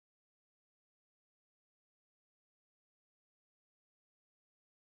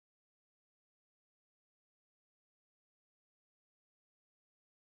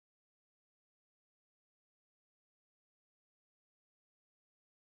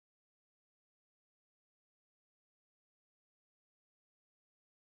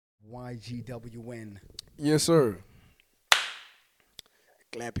YGWN. Yes, sir.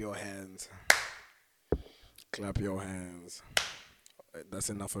 Clap your hands. Clap your hands. That's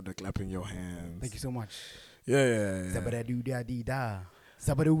enough of the clapping your hands. Thank you so much. Yeah. Zabada-doo-da-dee-da.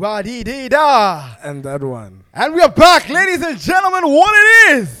 Zabada-doo-da-dee-da. And that one. And we are back, ladies and gentlemen. What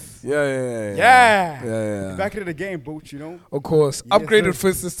it is? Yeah. Back into the game, Booch, you know? Of course. Yes, Upgraded sir.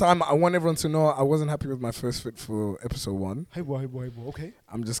 first this time. I want everyone to know I wasn't happy with my first fit for episode 1. Hey, boy. Okay.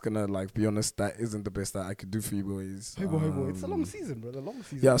 I'm just gonna be honest, that isn't the best that I could do for you boys. Hey, boy. It's a long season, brother. Long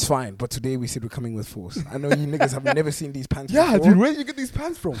season. Yeah, it's fine. But today we said we're coming with force. I know you niggas have never seen these pants Yeah, before. dude, where did you get these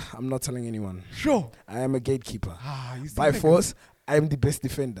pants from? I'm not telling anyone. Sure. I am a gatekeeper. You see By niggas. force, I am the best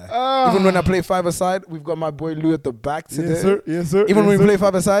defender. Even when I play five-a-side, we've got my boy Lou at the back today. Yes, sir. Even when we play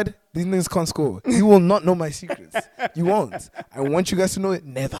five-a-side, these niggas can't score. You will not know my secrets. You won't. I want you guys to know it.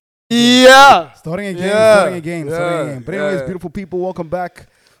 Never. Yeah. Starting again. Yeah. But anyways, beautiful people, welcome back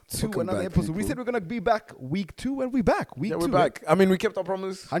to Welcome another back, episode. We people. said we're going to be back week 2, and we're back. Week 2. We're back. I mean, we kept our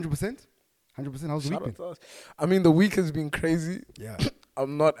promise. 100%. How's the Shout week out been? to us. I mean, the week has been crazy. Yeah.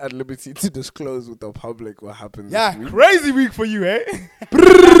 I'm not at liberty to disclose with the public what happened Yeah, this week. crazy week for you, eh?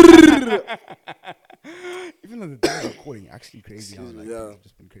 Even though the day of recording actually crazy. I was like, Yeah. it's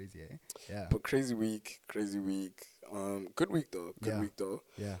just been crazy, eh? Yeah. But crazy week. Good week though. Yeah.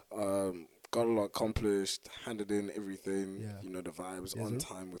 Got a lot accomplished, handed in everything, Yeah. You know, the vibes, Yes, on sir.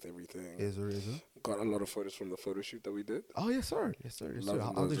 time with everything. Is there? Got a lot of photos from the photo shoot that we did. Oh, yes, sir. Loving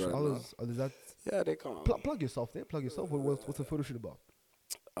How those right now. is that? Yeah, they can't. Plug yourself there. What's the photo shoot about?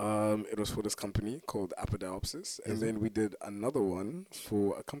 It was for this company called Apodiopsis, and Yes, then we did another one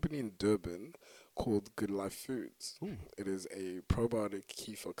for a company in Durban called Good Life Foods. Ooh. It is a probiotic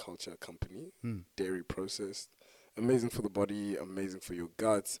kefir culture company, Hmm. dairy processed, amazing for the body, amazing for your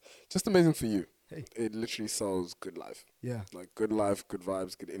guts, just amazing for you. Hey. It literally sells good life, Yeah. like good life, good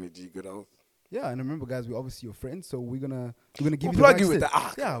vibes, good energy, good health. Yeah, and remember, guys, we're obviously your friends, so we're gonna give you the plug right you shit. with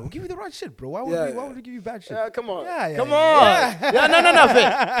that. Yeah, we'll give you the right shit, bro. Why would Yeah. we give you bad shit? Yeah, come on. Yeah, Come yeah, on. yeah. Yeah, no,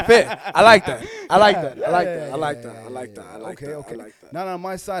 fair. I like that. I like that. No,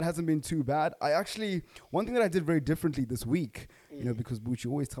 my side hasn't been too bad. I actually, one thing that I did very differently this week, you know, because Booch, you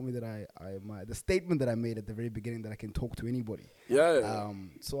always tell me that the statement that I made at the very beginning that I can talk to anybody. Yeah.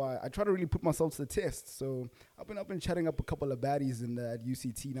 So I try to really put myself to the test. So I've been chatting up a couple of baddies at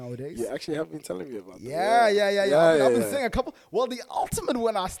UCT nowadays. You actually have been telling me about that. Yeah. I've been saying a couple. Well, the ultimate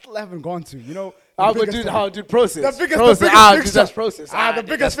one I still haven't gone to. You know. Dude, process. The biggest fixture. That's process. The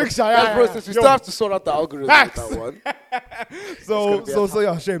biggest fixture. That's process. We still have to sort out the algorithm with that one. So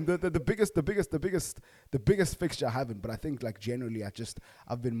yeah, shame. The biggest fixture I haven't, but I think like generally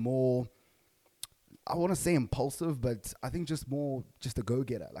I've been more, I want to say impulsive, but I think just a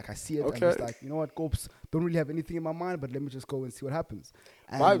go-getter. Like I see it, and it's like, you know what, Corpse, don't really have anything in my mind, but let me just go and see what happens.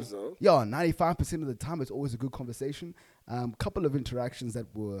 And Vibes though. Yeah, 95% of the time it's always a good conversation. Couple of interactions that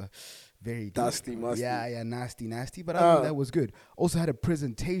were very deep. Nasty, musty. Yeah, nasty. But I think that was good. Also had a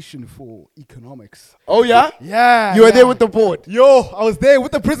presentation for economics. Oh yeah? Yeah. You were there with the board. Yo, I was there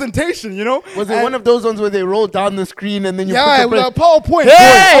with the presentation, you know? Was it one of those ones where they roll down the screen and then you Yeah, put with the a PowerPoint.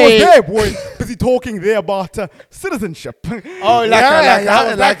 Hey! Boy, I was there, boy. Busy talking there about citizenship. Oh, I was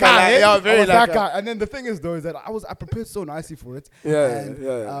that guy. Yeah, I very was that lacquer. guy. And then the thing is, though, is that I prepared so nicely for it. Yeah.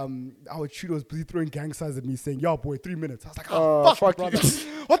 Our tutor was busy throwing gang signs at me saying, yo, boy, 3 minutes. I was like, fuck brother. you.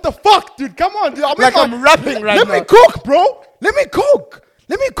 What the fuck, dude? Come on, dude. I'm rapping right Let now. me cook, bro. Let me cook,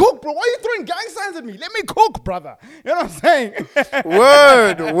 bro. Why are you throwing gang signs at me? Let me cook, brother. You know what I'm saying?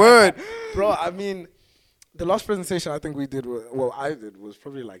 Word. Bro, I mean, the last presentation I think I did was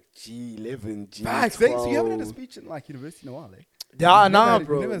probably like G11, G12. Facts, eh? So you haven't had a speech in like university in a while, eh? Yeah, You've never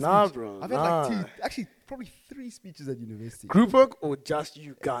bro. had a Nah, speech. bro. I've had like probably 3 speeches at university. Group work or just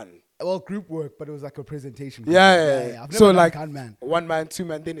you gun? Well, group work, but it was like a presentation. Yeah. I've never So done like gun, man. 1 man, 2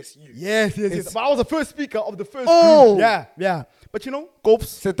 man, then it's you. Yes. But I was the first speaker of the first Oh. group. Yeah. But you know, Gopes.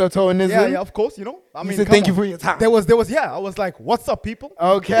 Sit the toe in this Yeah, of course, you know. I You mean, said come thank you on. for your time. There was, I was like, what's up, people?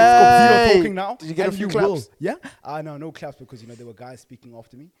 Okay. It's Gopes talking now. Did you get a and few will. claps? Yeah. No claps because, you know, there were guys speaking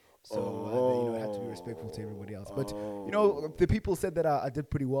after me. So, I had to be respectful to everybody else. But, you know, the people said that I did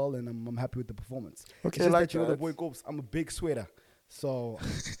pretty well and I'm happy with the performance. Okay, It's just like that, you know, the that. boy Gopes, I'm a big sweater. So,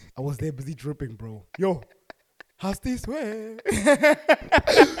 I was there busy dripping, bro. Yo, how's this way? Yo,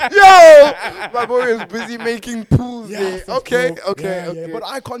 my boy was busy making pools there. Okay. Yeah. But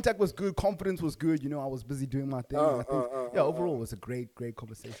eye contact was good. Confidence was good. You know, I was busy doing my thing. I think, overall, it was a great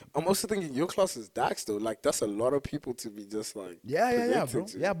conversation. I'm also thinking your class is Dax though. Like that's a lot of people to be just like. Yeah, bro. presenting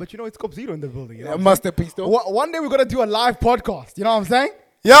to. Yeah, but you know, it's Cop Zero in the building. You know A masterpiece though. One day we're going to do a live podcast. You know what I'm saying?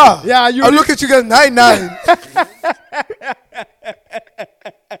 Yeah. Yeah, I look at you guys 9-9.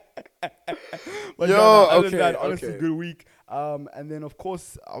 But Yo, yeah, no, other than okay, that, honestly, okay. good week. And then of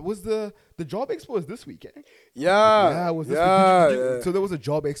course, was the job expo was this week? Eh? Yeah. It was this Yeah, week. yeah. So there was a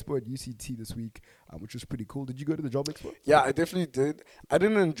job expo at UCT this week, which was pretty cool. Did you go to the job expo? Yeah, I definitely did. I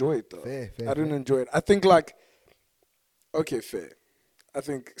didn't enjoy it though. Fair, I didn't enjoy it. I think like, okay, fair. I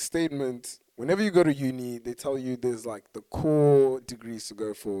think statement, whenever you go to uni, they tell you there's like the core degrees to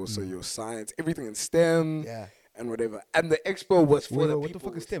go for. So your science, everything in STEM Yeah. and whatever. And the expo was for the What people. the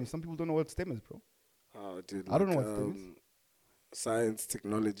fuck is STEM? Some people don't know what STEM is, bro. Oh, dude. I don't know what STEM is. Science,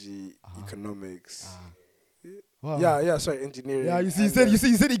 technology, economics. Wow. Yeah, sorry, engineering. Yeah, you see, and, you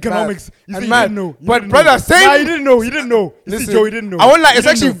said economics. You and said you math. didn't know. You But didn't brother, know. same- Nah, you didn't know. You didn't know. You see, Joe, you didn't know. I won't lie, You it's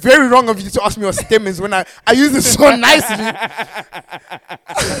didn't actually very wrong of you to ask me what STEM is when I use it so nicely.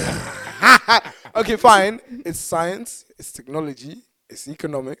 Okay, fine. It's science, it's technology, it's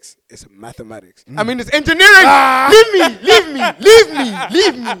economics, it's mathematics. I mean, it's engineering.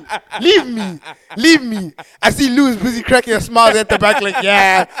 Leave me. I see Louis busy cracking a smile at the back like,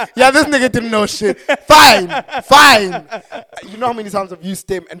 yeah, this nigga didn't know shit. Fine. You know how many times I've used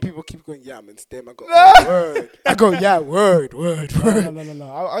STEM and people keep going, yeah, I'm in STEM. I go, oh, word. I go, yeah, word. No.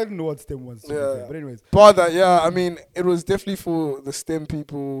 I didn't know what STEM was. Yeah. But anyways. Bother, yeah. I mean, it was definitely for the STEM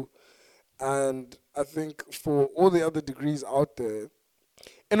people, and I think for all the other degrees out there,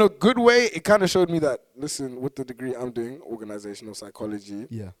 in a good way, it kind of showed me that, listen, with the degree I'm doing, organizational psychology,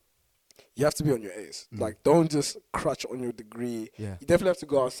 Yeah. you have to be on your A's. Like, don't just crutch on your degree. Yeah. You definitely have to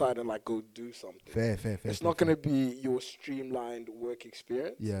go outside and, like, go do something. Fair. It's not going to be your streamlined work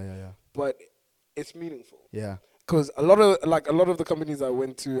experience, Yeah. but it's meaningful. Yeah. Because a lot of the companies I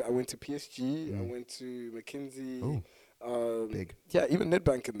went to PSG, I went to McKinsey, Big. yeah, even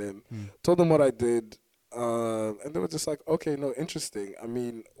Nedbank and them. Told them what I did, and they were just like, okay, no, interesting. I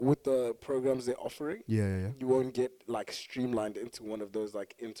mean, with the programs they're offering, Yeah. you won't get like streamlined into one of those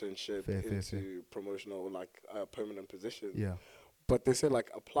like internship Fair. into promotional like permanent positions. Yeah. But they said like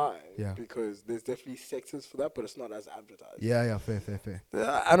apply, Yeah. because there's definitely sectors for that, but it's not as advertised. Yeah. Fair.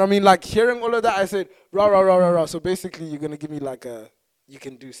 Yeah, and I mean, like, hearing all of that, I said, rah. So basically, you're going to give me, like, you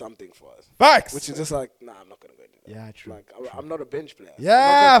can do something for us. Facts. Which is just like, nah, I'm not going to go do that. Yeah, true. Like, I'm not a bench player.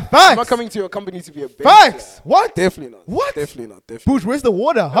 Yeah, I'm not facts. coming to your company to be a bench Facts. player. What? Definitely not. What? Definitely not. Bush, where's the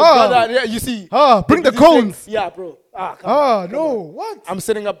water? Brother, yeah, you see. Bring the busy saying- cones. Yeah, bro. Come on. No. What? I'm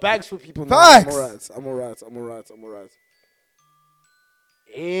setting up bags for people now. Facts. I'm all right.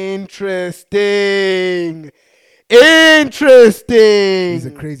 Interesting. These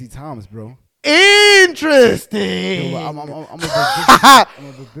are crazy times, bro. Interesting. Yo, I'm a bit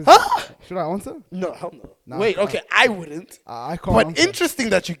busy. Should I answer? No, hell no. Nah, Wait, okay, I wouldn't. I can't But answer. interesting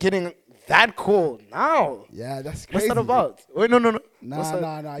that you're getting that call now. Yeah, that's crazy. What's that about? Wait, no. Nah.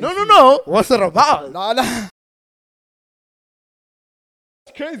 No. What's that about? Nah.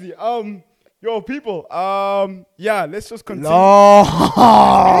 It's crazy. Yo, people. Yeah, let's just continue. No. It's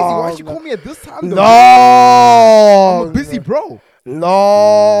crazy. Why'd you call me at this time, though? No. I'm a busy bro.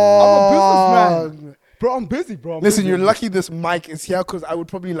 Long. I'm a businessman. Bro, I'm busy, bro. I'm Listen, busy. you're lucky this mic is here because I would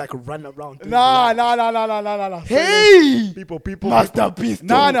probably like run around. doing Nah. laps. Hey! People. Masterpiece.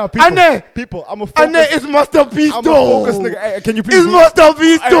 Nah, people. Ane! People, I'm a focus. Ane, it's Masterpiece. I'm a focus nigga. Hey, can you please It's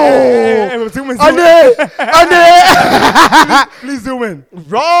Masterpiece. Hey, zoom in. Ane! Please zoom in.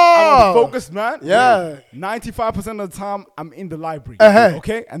 Raw! I'm a focused man. Yeah. 95% of the time, I'm in the library. Uh-huh.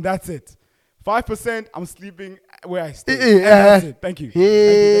 Okay? And that's it. 5%, I'm sleeping where I stay. Eh, And that's it. Thank you.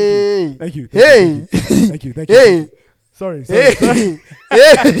 Hey. Thank you. Hey. Thank you. Hey. Sorry. Hey.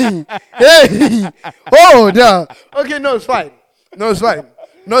 Oh, no. Okay, no, it's fine. No,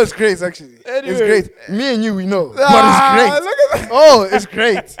 it's great, actually. Anyway. It's great. Me and you, we know. Ah, But it's great. look at that. Oh, it's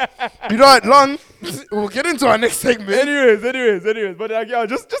great. You know what, Long? We'll get into our next segment. Anyways. But like, yeah,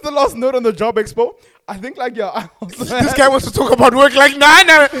 just the last note on the job expo. I think like, yeah, I also This guy wants to talk about work like, nah.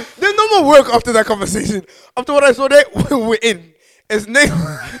 There's no more work after that conversation. After what I saw there, we're in. It's next.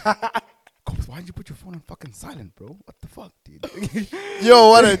 Cops, why did you put your phone on fucking silent, bro? What the fuck, dude? Yo,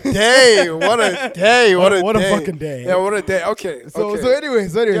 what a day. What a fucking day. Yeah, what a day. Okay. So okay.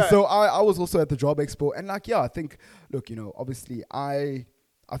 anyways, Yeah. so I was also at the job expo, and like, yeah, I think, look, you know, obviously I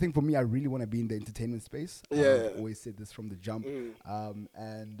think for me, I really want to be in the entertainment space. Yeah. I've always said this from the jump. And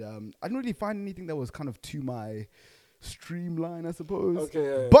I didn't really find anything that was kind of to my streamline, I suppose. Okay,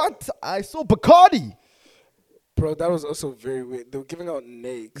 yeah. But I saw Bacardi. Bro, that was also very weird. They were giving out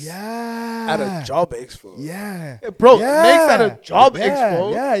nakes Yeah. at a job expo. Yeah. Bro, Yeah. nakes at a job Yeah.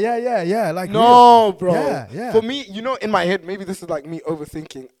 expo? Yeah. Like, No, real. bro. Yeah. For me, you know, in my head, maybe this is like me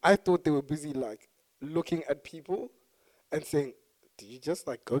overthinking. I thought they were busy like looking at people and saying, did you just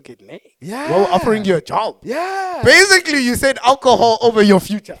like go get naked? Yeah. Well, offering you a job. Yeah. Basically, you said alcohol over your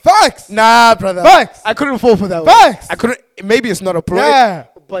future. Facts. Nah, brother. Facts. I couldn't fall for that. Facts. I couldn't. Maybe it's not a pro. Yeah.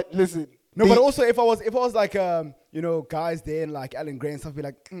 But listen. No, but also if I was like guys there in like Alan Gray and stuff, be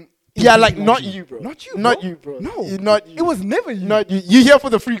like, yeah, like not you, bro. Not you, Not bro. you, bro. No, not you. It was never you. Not you. You here for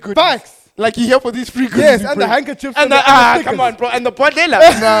the free goodies. Facts. Like you here for these free goodies. Yes, we and bring. the handkerchiefs. And the come on, bro. And the bordela.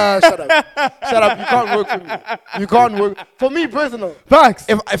 Nah, shut up. Shut up. You can't work for me. You can't work. For me, personal. Facts.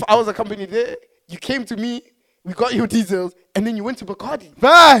 If I was a company there, you came to me, we got your details, and then you went to Bacardi.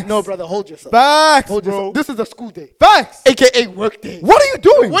 Facts. No, brother, hold yourself. Facts, Hold bro. yourself. This is a school day. Facts. AKA work day. What are you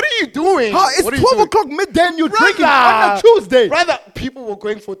doing? What are you doing? It's What are you 12 doing? o'clock midday and you're Brother. drinking on a Tuesday. Brother, people were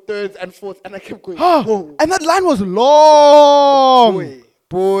going for thirds and fourths, and I kept going. Whoa. And that line was long.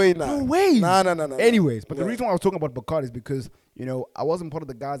 Boy, nah. No way. Nah. Anyways, but the reason why I was talking about Bacardi is because, I wasn't part of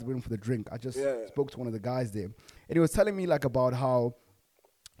the guys waiting for the drink. I just spoke to one of the guys there. And he was telling me like about how,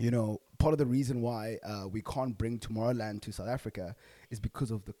 part of the reason why we can't bring Tomorrowland to South Africa is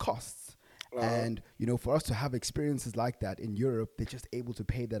because of the costs. And, for us to have experiences like that in Europe, they're just able to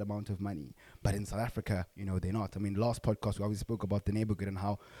pay that amount of money. But in South Africa, they're not. I mean, last podcast, we obviously spoke about the neighborhood and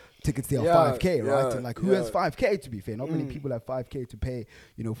how tickets there are 5K, right? And like, who has 5K, to be fair? Not many people have 5K to pay,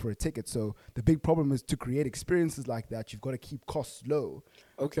 for a ticket. So the big problem is to create experiences like that, you've got to keep costs low.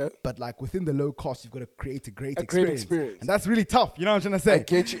 Okay. But like within the low cost, you've got to create a great Great experience. experience. And that's really tough. You know what I'm trying to say? I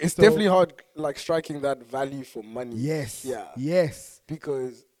get you. It's definitely hard, like striking that value for money. Yes. Yeah. Yes.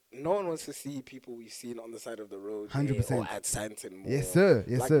 Because no one wants to see people we've seen on the side of the road 100%. or at Santon Mall. Yes, sir.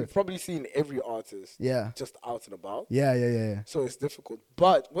 Yes, like sir. We've probably seen every artist just out and about. Yeah. So it's difficult.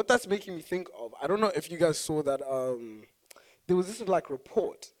 But what that's making me think of, I don't know if you guys saw that there was this like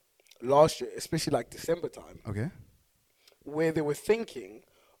report last year, especially like December time, Okay. where they were thinking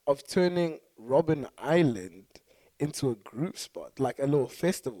of turning Robben Island into a group spot, like a little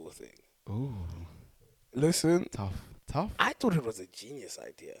festival thing. Ooh. Listen. Tough. I thought it was a genius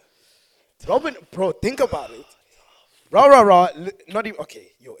idea. Robben, bro, think about it. Rah. Not even, okay,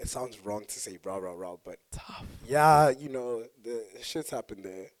 it sounds wrong to say rah, but Tough. yeah, the shit's happened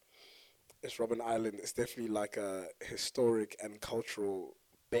there. It's Robben Island. It's definitely like a historic and cultural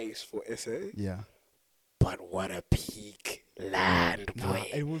base for SA. Yeah. But what a peak land, boy.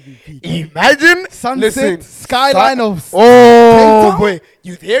 It would be peak. Imagine Sunset, skyline of... Oh, boy.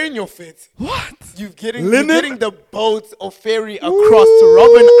 You there in your fit. What? You're getting the boat or ferry across to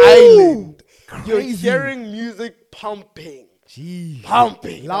Robben Island. Crazy. You're hearing music pumping. Jeez.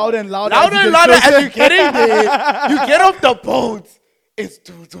 Pumping. Louder and louder. As you're getting there. You get off the boat. It's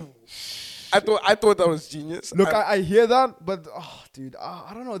doo-doo. I thought that was genius. Look, I hear that, but dude,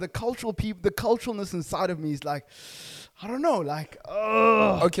 I don't know. The culturalness inside of me is like, I don't know, like,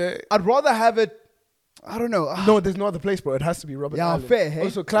 okay. I'd rather have it. I don't know. No, there's no other place, bro. It has to be Robben Island. Yeah, fair. Hey?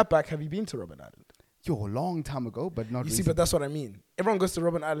 Also, clapback. Have you been to Robben Island? A long time ago, but not. You see, but that's what I mean. Everyone goes to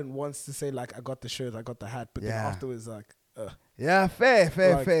Robben Island once to say like, I got the shirt, I got the hat, but then afterwards like, yeah, fair.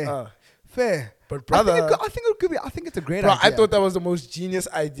 But brother, I think it could be. I think it's a great idea. I thought that was the most genius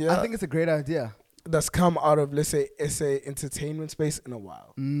idea. I think it's a great idea that's come out of, let's say, SA entertainment space in a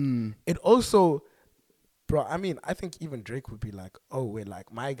while. It also, bro, I mean, I think even Drake would be like, oh, wait,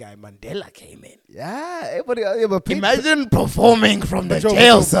 like my guy Mandela came in. Yeah, everybody. But imagine performing from the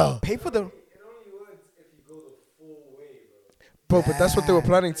jail cell. Pay for the. It only works if you go the full way, bro. But that's what they were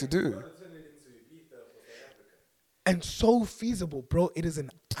planning to do. Turn it into Ibiza for South Africa. And so feasible, bro. It is an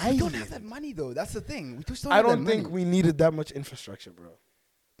We don't island. have that money though. That's the thing. We just don't. I have don't that think money. we needed that much infrastructure, bro.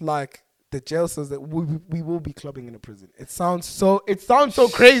 Like the jail says that we will be clubbing in a prison. It sounds so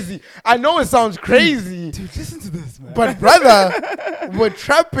crazy. I know it sounds crazy. Dude, listen to this, man. But brother, we're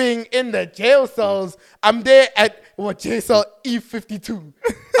trapping in the jail cells. I'm there at jail cell E52.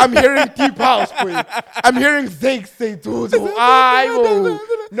 I'm hearing Deep House, boy. I'm hearing Zake say, dude,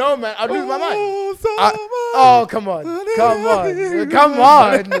 no man, I'll lose my mind. Come on.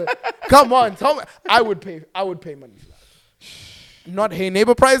 Tell me, I would pay money for that. Not Hey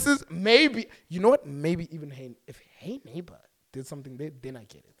Neighbor prices. Maybe, you know what? Maybe even if Hey Neighbor did something there, then I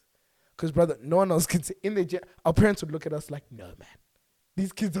get it. Because, brother, no one else can say in the jail. Our parents would look at us like, no, man.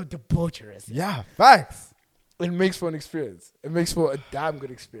 These kids are debaucherous. Yeah, facts. It makes for an experience. It makes for a damn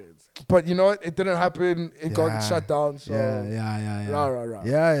good experience. But you know what? It didn't happen. It got shut down. So Yeah. Rah.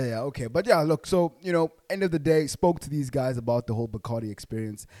 Yeah. Okay, but yeah, look. So end of the day, spoke to these guys about the whole Bacardi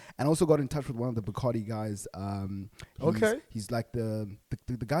experience, and also got in touch with one of the Bacardi guys. He's like the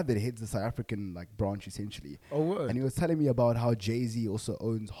guy that heads the South African like branch essentially. Oh, what? And he was telling me about how Jay-Z also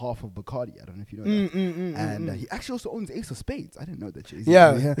owns half of Bacardi. I don't know if you know that. And he actually also owns Ace of Spades. I didn't know that Jay-Z.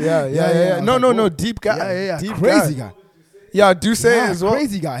 Yeah. No. Deep guy. Yeah. Deep Crazy guy. guy. Yeah, do say Yeah, it as well.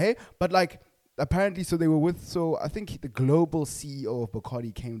 crazy guy, hey? But like, apparently, so they were with, so I think the global CEO of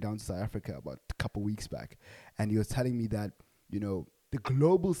Bacardi came down to South Africa about a couple weeks back, and he was telling me that, you know, the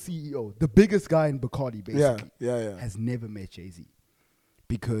global CEO, the biggest guy in Bacardi, basically, Yeah. has never met Jay-Z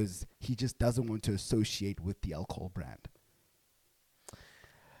because he just doesn't want to associate with the alcohol brand.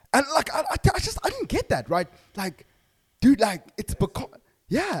 And like, I didn't get that, right? Like, dude, like, it's Bacardi.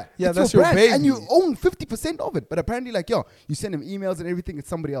 Yeah, it's that's your your brand, baby. and you own 50% of it. But apparently, like, yo, you send him emails and everything. It's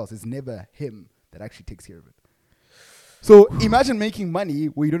somebody else. It's never him that actually takes care of it. So imagine making money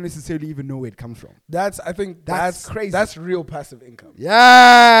where you don't necessarily even know where it comes from. I think That's crazy. That's real passive income.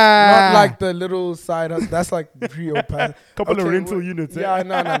 Yeah, Not like the little side hustle. That's like real passive. couple of rental units. Yeah,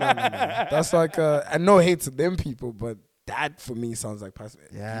 no. That's like, and no hate to them people, but that for me sounds like passive.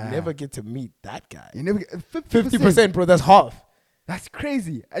 Yeah. You never get to meet that guy. You never get 50%, bro. That's half. That's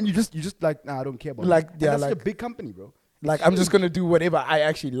crazy. And you just like, nah, I don't care about Like, it. And yeah, that's like- a big company, bro. Like, I'm just gonna do whatever I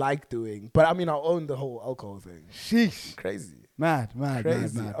actually like doing. But I mean, I own the whole alcohol thing. Sheesh. Crazy. Mad.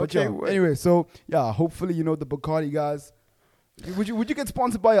 Crazy. But Okay, yeah, wait. anyway, so yeah, hopefully, you know, the Bacardi guys. Would you get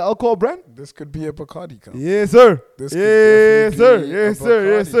sponsored by an alcohol brand? This could be a Bacardi cup. Yes, sir. This could Yes, sir. definitely be Yes, a sir.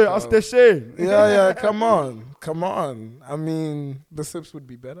 Yes, Bacardi sir. cup. Ask the shade. Yeah. Come on. I mean, the sips would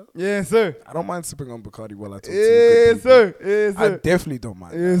be better. Yes, sir. I don't mind sipping on Bacardi while I talk to you. Yes, good people. sir. Yes, I sir. definitely don't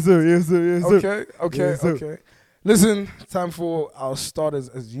mind. Yes, sir. Yes, sir. Yes, sir. Okay. Yes, sir. Okay. Listen, time for our starters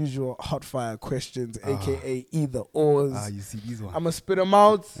as usual. Hot fire questions, aka either ors. You see these ones. I'm gonna spit them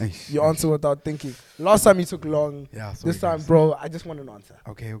out. Eish, You answer without thinking. Last time you took long. Yeah, sorry, This time, guys. bro, I just want an answer.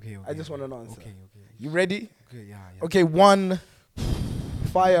 Okay. I just want an answer. Okay. You ready? Okay, yeah. Okay, one.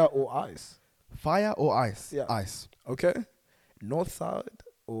 Fire or ice? Fire or ice? Yeah. Ice. Okay. North side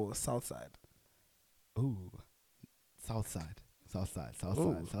or south side? Ooh. South side.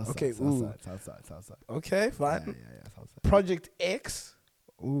 Ooh, okay, South side. Okay, fine. Yeah, south side. Project X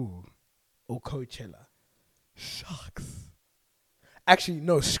Ooh. or Coachella? Shucks. Actually,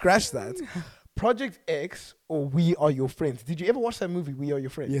 no, scratch that. Project X or We Are Your Friends? Did you ever watch that movie, We Are Your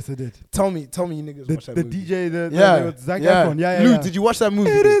Friends? Yes, I did. Tell me you niggas watch that The movie. DJ, Yeah, with Zac yeah. Efron. Yeah. Lou, did you watch that movie?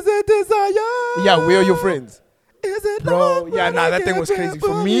 It is a desire. Yeah, We Are Your Friends. Is it Bro, not yeah, what nah, I that thing get was crazy. For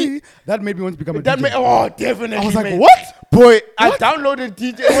for me, that made me want to become a that DJ. definitely. I was like, man. what? Boy, I downloaded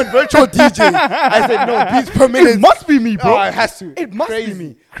DJ, I went virtual DJ. I said, no, beats per minute. It must be me, bro. Oh, it has to. It must Crazy. be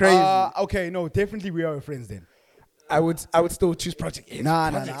me. Crazy. Okay, no, definitely We Are Your Friends then. I would still choose Project X.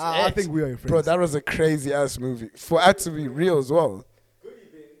 Nah. Project I X. think We Are Your Friends. Bro, that was a crazy ass movie. For that to be real as well. Good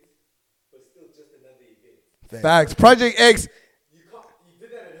event, but still just another event. Facts. Project X, You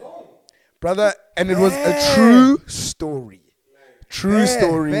did that at home. brother, and it was a true story. True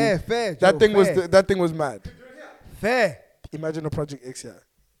story. Fair. That Joe, thing was fair. that thing was mad. Fair. Imagine a Project X here.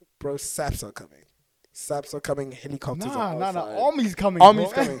 Bro, SAPs are coming. SAPs are coming, helicopters are Nah. outside. Army's coming.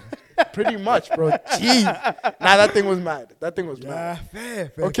 Army's bro. coming. Pretty much, bro. Jeez. Nah, that thing was mad. That thing was Yeah, mad.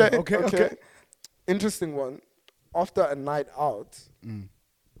 fair. Okay. Interesting one. After a night out, Mm.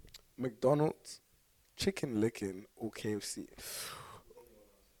 McDonald's, chicken licking, or KFC?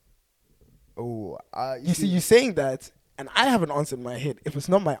 Oh, You see, you're saying that, and I have an answer in my head. If it's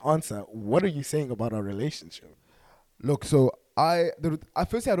not my answer, what are you saying about our relationship? Look, so I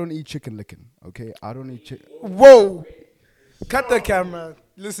firstly I don't eat chicken licking. Okay, I don't eat chicken. Whoa! Cut the camera.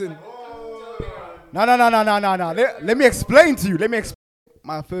 Listen. No. Let me explain to you.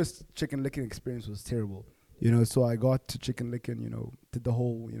 My first chicken licking experience was terrible. You know, so I got to chicken licking. You know, did the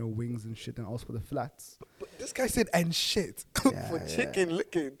whole wings and shit, and asked for the flats. But this guy said and shit for chicken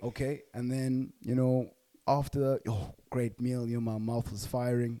licking. Okay, and then after great meal, my mouth was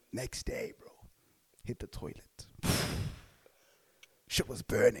firing. Next day, bro, hit the toilet. Shit was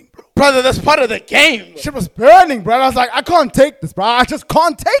burning, bro. Brother, that's part of the game. Shit was burning, bro. I was like, I can't take this, bro. I just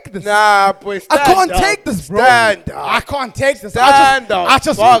can't take this. Nah, boy, stand I can't up. take this, bro. Stand up. I can't take this. Stand I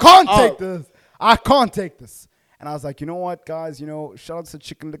just fuck can't up. take this. I can't take this. And I was like, you know what, guys? Shout out to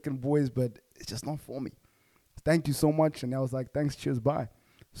Chicken Licking Boys, but it's just not for me. Thank you so much. And I was like, thanks, cheers, bye.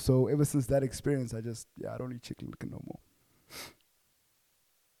 So ever since that experience, I don't eat chicken licking no more.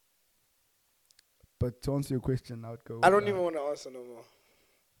 But to answer your question, I would go. I don't even want to answer no more.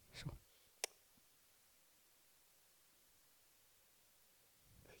 Sure.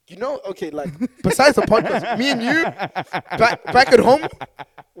 Okay, like, besides the podcast, me and you, back at home,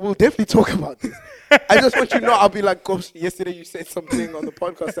 we'll definitely talk about this. I just want you to know, I'll be like, gosh, yesterday you said something on the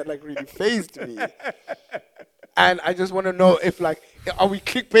podcast that, like, really fazed me. And I just want to know if, like, are we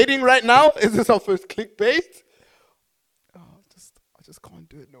clickbaiting right now? Is this our first clickbait? I just can't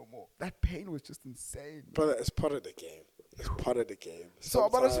do it no more. That pain was just insane. Brother, it's part of the game. It's part of the game. So,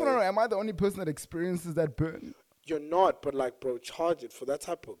 but I just want to know, Sometimes- am I the only person that experiences that burn? You're not, but like, bro, charge it for that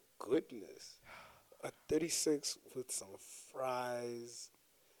type of goodness. A 36 with some fries.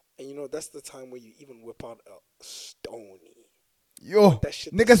 And you know, that's the time where you even whip out a Stony. Yo, That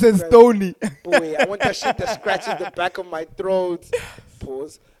shit nigga that says scratch- Stony. Boy, I want that shit that scratches the back of my throat.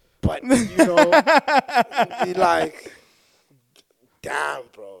 Pause. But, you know, be like, damn,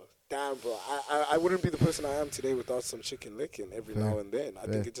 bro. I wouldn't be the person I am today without some chicken licking every now and then. I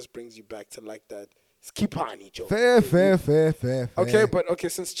think it just brings you back to like that skipani joke. Fair. Okay,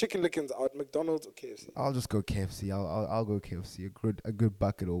 since chicken licking's out, McDonald's or KFC? I'll just go KFC. I'll go KFC. A good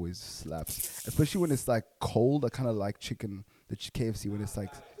bucket always slaps, especially when it's like cold. I kind of like chicken. The KFC when it's like.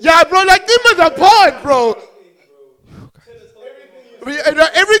 Yeah, bro, like them is apart, bro.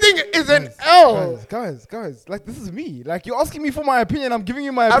 Everything is an L. Guys, like this is me. Like you're asking me for my opinion. I'm giving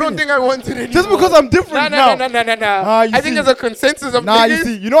you my opinion. I don't think I want it anymore. Just because I'm different now. No. You I think see. there's a consensus of Nah, you niggas.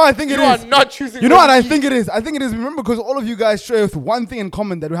 see. You know what I think it You is? are not choosing. You know what I one think it is? I think it is. Remember, because all of you guys share with one thing in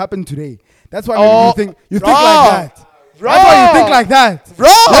common that will happen today. That's why maybe you think like that. Bro. That's why you think like that. Bro.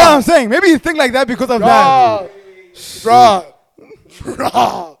 You know what I'm saying? Maybe you think like that because of that. Bro.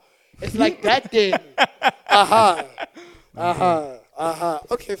 It's like that thing.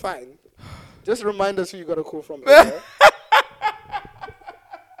 Okay, fine. Just remind us who you got a call from.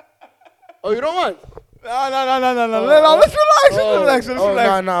 Oh, you don't want? No. Let's relax.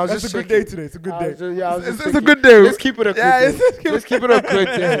 No. It's a good day today. It's a good day. It's a good day. Let's keep it a good day. Let's keep it a good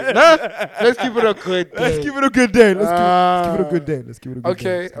day. Let's keep it a good day. Let's keep it a good day. Let's keep it a good day. Let's keep it a good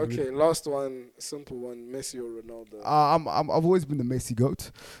day. Okay. Last one, simple one. Messi or Ronaldo? I've always been the Messi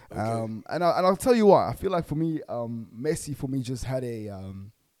goat. Okay. And I'll tell you why. I feel like for me, Messi for me just had a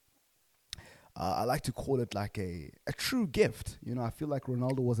I like to call it like a true gift. You know, I feel like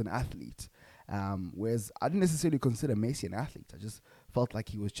Ronaldo was an athlete. Whereas I didn't necessarily consider Messi an athlete. I just felt like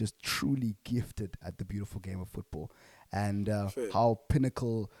he was just truly gifted at the beautiful game of football. And how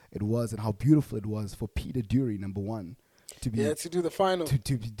pinnacle it was and how beautiful it was for Peter Dury, number one, to do the final.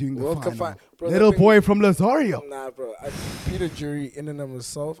 To be doing the World Cup final. Bro, Little boy from Lazario. Nah, bro. Peter Jury, in and of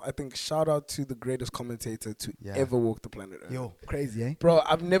himself, I think shout out to the greatest commentator to ever walk the planet Earth. Yo, crazy, eh? Bro,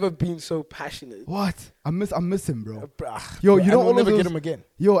 I've never been so passionate. What? I miss him, bro. Yo, you know, I'll never get him again.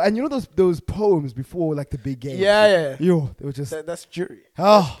 Yo, and you know those poems before like the big game. Yeah. Yo, they were just that's Jury.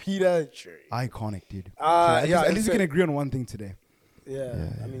 Oh, Peter Jury. Iconic, dude. At least we can agree on one thing today. Yeah,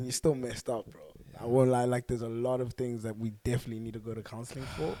 I mean, you still messed up, bro. I won't lie, like, there's a lot of things that we definitely need to go to counseling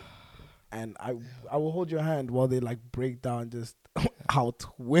for. And I will hold your hand while they, like, break down just how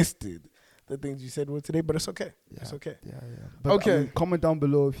twisted the things you said were today. But it's okay. Yeah. It's okay. Yeah. But, okay. I mean, comment down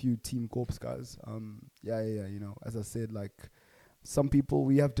below if you Team Corpse, guys. Yeah. You know, as I said, like, some people,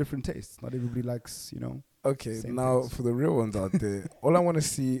 we have different tastes. Not everybody likes, you know. Okay, now for the real ones out there, all I want to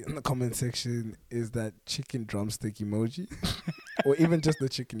see in the comment section is that chicken drumstick emoji, or even just the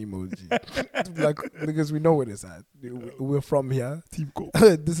chicken emoji, like, because we know where it's at. We're from here. Team Corpse.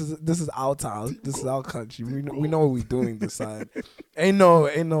 This is our town. This is our country. We know what we're doing this side. Ain't no.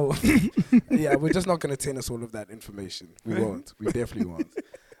 Yeah, we're just not gonna tell us all of that information. We won't. We definitely won't.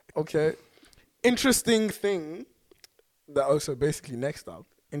 Okay. Interesting thing that also basically next up.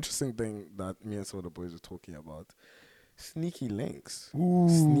 Interesting thing that me and some of the boys were talking about. Sneaky links. Ooh.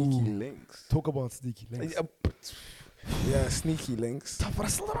 Sneaky links. Talk about sneaky links. Yeah, sneaky links. But I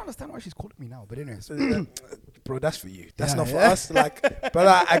still don't understand why she's calling me now. But anyways. Bro, that's for you. That's Yeah, not for yeah. us. Like, but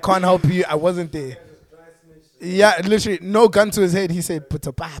I can't help you. I wasn't there. Yeah, literally, no gun to his head. He said, "Put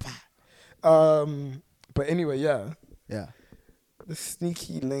a baba." But anyway, yeah. Yeah. The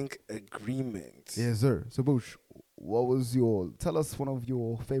sneaky link agreement. Yes, sir. So, Bush, tell us one of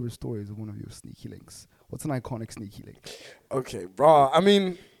your favorite stories of one of your sneaky links. What's an iconic sneaky link? Okay, bro. I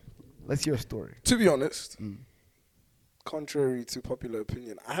mean, let's hear a story. To be honest, contrary to popular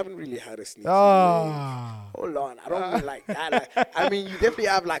opinion, I haven't really had a sneaky link. Hold on, I don't mean like that. Like, I mean, you definitely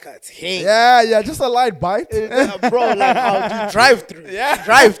have like a thing. Yeah, just a light bite. Bro, like how you drive through. Yeah.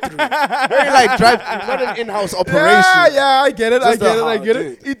 Drive through. Very like drive through, not an in-house operation. Yeah, I get it. Just I get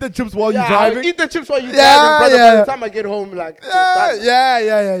it. Eat the chips while you're driving. Eat the chips while you're driving, brother. By the time I get home, like...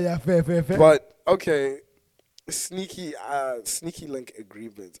 Yeah. Fair. But, okay, sneaky link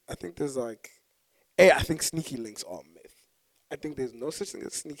agreement. I think there's like... I think sneaky links are a myth. I think there's no such thing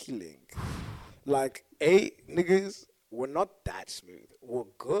as sneaky link. Like, niggas, we're not that smooth. We're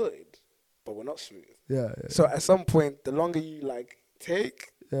good, but we're not smooth. Yeah. So at some point, the longer you like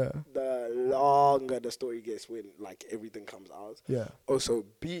take, the longer the story gets when like everything comes out. Yeah. Also,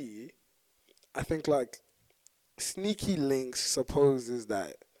 B, I think like sneaky links supposes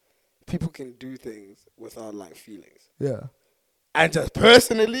that people can do things without like feelings. Yeah. And just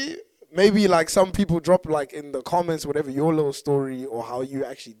personally, maybe like some people drop like in the comments whatever your little story or how you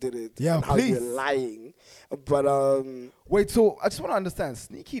actually did it Yeah, and how please. you're lying. But Wait, so I just want to understand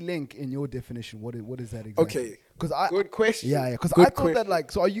sneaky link in your definition. What is that exactly? okay, Because I good question. yeah, because Good I thought that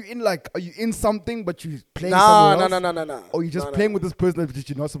like, so are you in something but you playing Nah, somewhere else? nah. Or you just playing with this person that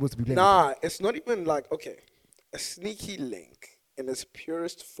you're not supposed to be playing with? Nah, it's not even like, okay, a sneaky link in its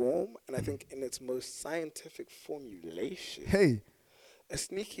purest form, and I think in its most scientific formulation, Hey, a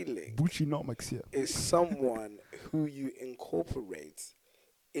sneaky link Buchinomics here. is someone who you incorporate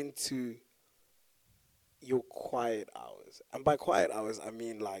into your quiet hours. And by quiet hours, I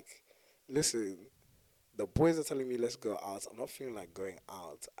mean like, listen, the boys are telling me let's go out. I'm not feeling like going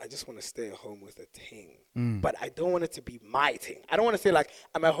out. I just want to stay at home with a ting. But I don't want it to be my ting. I don't want to say like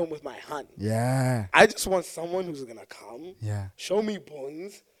I'm at home with my hun. Yeah. I just want someone who's going to come, Yeah. show me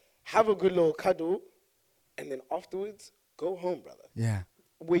bones, have a good little cuddle, and then afterwards, go home, brother. Yeah.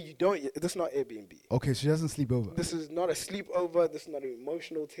 Where you don't, this is not Airbnb. Okay, she doesn't sleep over. This is not a sleepover. This is not an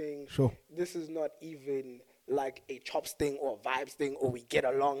emotional thing. Sure. This is not even like a chops thing or a vibes thing or we get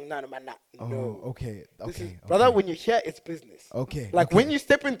along. No. Oh, okay. This is, Okay. brother, when you're here, it's business. Okay. Like okay. when you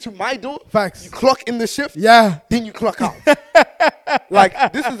step into my door, Facts. you clock in the shift, Yeah. then you clock out.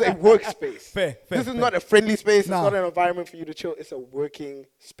 Like this is a workspace. Fair, this is fair. not a friendly space. Nah. It's not an environment for you to chill. It's a working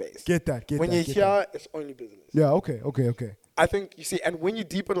space. Get that. Get when that. you're get here, that. it's only business. Yeah. Okay. I think you see, and when you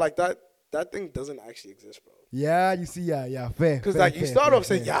deepen like that, that thing doesn't actually exist, bro. Yeah. You see. Yeah. Fair. Because fair, like you fair, start fair, off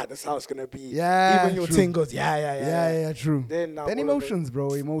saying, fair. yeah, this is how it's gonna be. Yeah, Even your true. ting goes, yeah. Yeah. True. Then now all of it- emotions,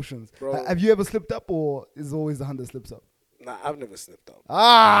 bro. Emotions. Bro. Have you ever slipped up, or is it always the hand that slips up? Nah, I've never slipped up.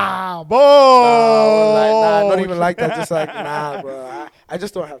 Ah, boy. Nah, not even like that. Just like, nah, bro. I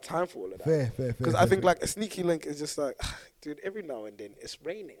just don't have time for all of that. Fair. Because I think like a sneaky link is just like, dude, every now and then it's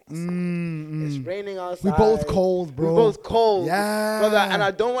raining outside. It's raining outside. We both cold, bro. We both cold. Yeah. Brother, and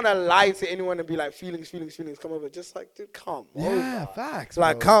I don't want to lie to anyone and be like, feelings, come over. Just like, dude, come Yeah, over. facts.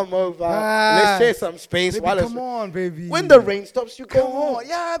 Like, bro. come over. Facts. Let's share some space. Baby, while it's come on, baby. When the rain stops, you go Come home. on.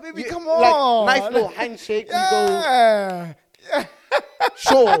 Yeah, baby, You- come on. Like, nice little handshake. Yeah. We go,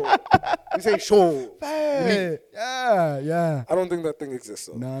 sure. We say, sure. Hey. Yeah. I don't think that thing exists.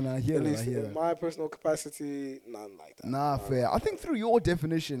 Though. Nah, here At that, least I hear in that. my personal capacity, none like that. Nah, fair. I think through your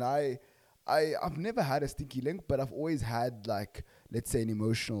definition, I've never had a sneaky link, but I've always had like, let's say, an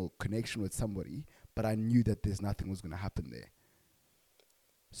emotional connection with somebody, but I knew that there's nothing was gonna happen there.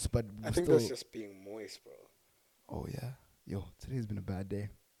 But I think still, that's just being moist, bro. oh yeah, yo, today's been a bad day.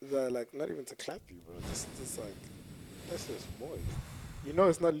 Like, not even to clap you, bro. Just like, that's just moist. You know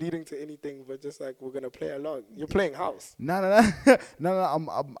it's not leading to anything, but just like, we're going to play along. You're playing house. No.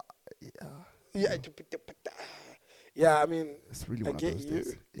 I'm. Yeah. Yeah, I mean, It's really I one of get those you.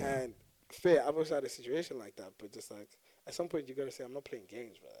 days. Yeah. And fair, I've also had a situation like that, but just like, at some point, you got to say, I'm not playing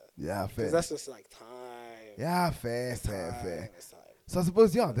games, brother. Yeah, fair. Because that's just like time. Yeah, fair. It's time. So I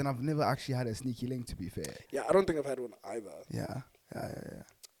suppose, yeah, then I've never actually had a sneaky link, to be fair. Yeah, I don't think I've had one either. Yeah.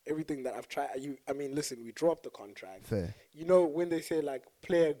 Everything that I've tried, I mean, listen, we draw up the contract. Fair. You know, when they say like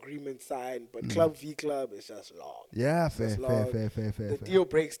play agreement signed, but club v club is just long. Yeah, It's fair. just long. The The deal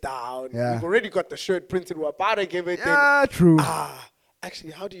breaks down. Yeah. We've already got the shirt printed. We're about to give it. Yeah, true.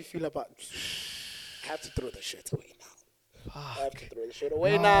 Actually, how do you feel about? I have to throw the shirt away now. I have to throw the shirt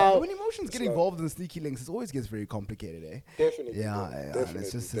away now. When emotions get It's involved in sneaky links, it always gets very complicated, eh? Definitely. Yeah, bro. and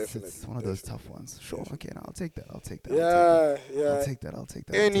Definitely. it's one of those tough ones. Sure, okay, no, I'll take that. Yeah. I'll take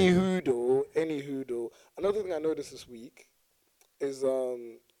that. Anywho, though, another thing I noticed this week is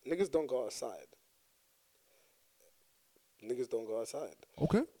niggas don't go outside.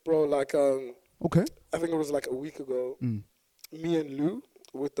 Okay. Bro, like Okay. I think it was like a week ago. Me and Lou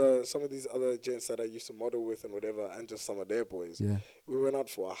with some of these other gents that I used to model with and whatever, and just some of their boys. Yeah. We went out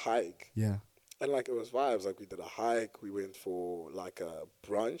for a hike. Yeah. And like it was vibes. Like we did a hike. We went for like a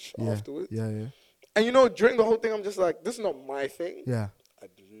brunch Yeah. afterwards. Yeah. And you know, during the whole thing, I'm just like, this is not my thing. Yeah. I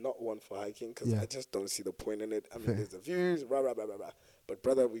do not want for hiking because Yeah. I just don't see the point in it. I mean, Fair. there's the views, blah, blah, blah, blah, blah. But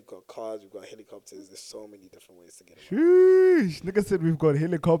brother, we've got cars, we've got helicopters. There's so many different ways to get around. Sheesh. Nigga said we've got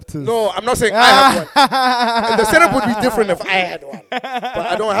helicopters. No, I'm not saying I have one. The setup would be different if I had one. But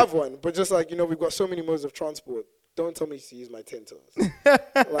I don't have one. But just like, you know, we've got so many modes of transport. Don't tell me to use my 10 toes.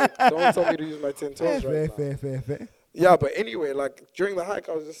 Like, don't tell me to use my 10 toes right now. Fair. Yeah, but anyway, like, during the hike,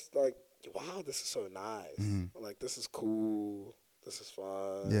 I was just like, wow, this is so nice. Like, this is cool. This is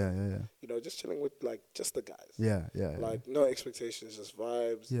fun. Yeah. You know, just chilling with, like, just the guys. Yeah. Like, no expectations, just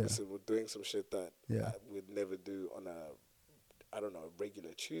vibes. Yeah. Listen, we're doing some shit that Yeah. I would never do on a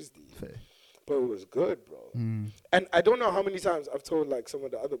regular Tuesday. Fair. But it was good, bro. And I don't know how many times I've told, like, some of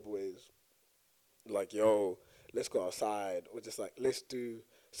the other boys, like, yo, let's go outside. Or just, like, let's do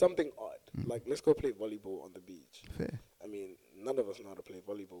something odd. Like, let's go play volleyball on the beach. Fair. I mean, none of us know how to play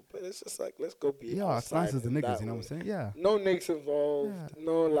volleyball, but it's just like, let's go be Yeah, it's outside nice as the in niggas, that you know what I'm way. saying? Yeah. No nicks involved, Yeah.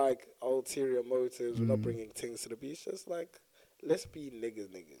 no like ulterior motives. We're not bringing things to the beach. Just like, let's be niggas.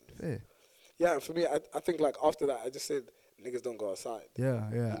 Fair. Yeah, and for me, I think like after that, I just said niggas don't go outside. Yeah,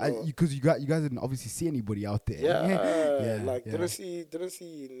 yeah. You know? Because you guys didn't obviously see anybody out there. Yeah, like yeah. didn't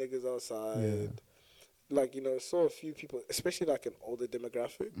see niggas outside. Yeah. Like, you know, saw a few people, especially like an older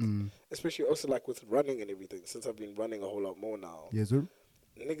demographic, especially also like with running and everything. Since I've been running a whole lot more now, Yes, sir.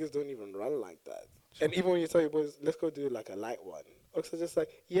 niggas don't even run like that. And even when you tell your boys, let's go do like a light one, also just like,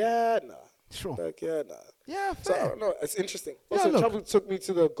 yeah, nah. Sure. Like, yeah, nah. Yeah, So I fair. don't know. It's interesting. Yeah, Also, look. travel took me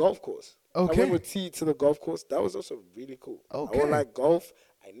to the golf course. Okay. I went with T to the golf course. That was also really cool. Okay. I went like golf.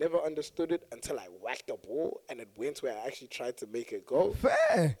 I never understood it until I whacked the ball and it went where I actually tried to make it go.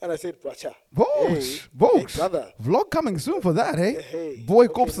 Fair. And I said, bracha. Folks, Hey, folks. brother. Vlog coming soon for that, hey? Hey. Boy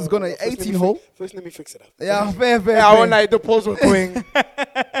Okay, Corpse is no, gonna no, first let me 18 hole. First, let me fix it up. Yeah, fair. Yeah, one night the poles were going.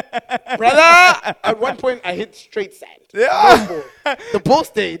 Brother, at one point I hit straight sand. Yeah. No ball. The ball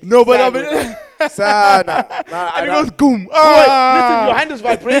stayed. No, but I Sand mean, was- Sand, nah, and it goes goom. Boy, listen, your hand is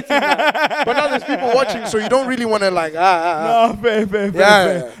vibrating now. But now there's people watching, so you don't really want to like, No, fair.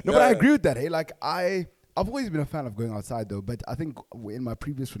 Yeah, No, but I yeah. agree with that. Hey, like I've always been a fan of going outside though, but I think in my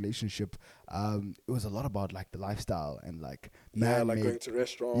previous relationship, it was a lot about like the lifestyle and like Yeah, like man-made. going to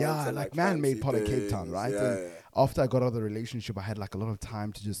restaurants. Yeah, and, like man-made fancy part of Cape things. Town, right? Yeah, And after I got out of the relationship, I had like a lot of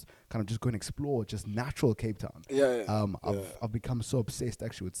time to just kind of just go and explore just natural Cape Town. yeah. I've become so obsessed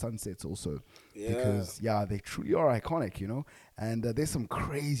actually with sunsets also Yeah. because they truly are iconic, you know. And there's some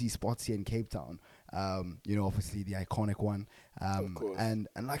crazy spots here in Cape Town. You know, obviously the iconic one. Of course. And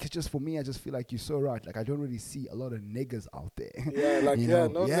like it's just for me, I just feel like you're so right. Like I don't really see a lot of niggas out there. Yeah, like, you yeah, know?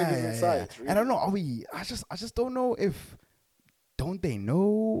 no niggas inside, And I don't really. know. Are we? I just don't know if. Don't they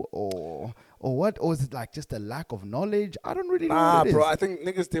know or what? Or is it like just a lack of knowledge? I don't really know. Nah, what it bro, is. I think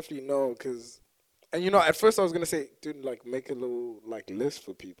niggas definitely know, cause, and you know, at first I was gonna say, dude, like make a little like list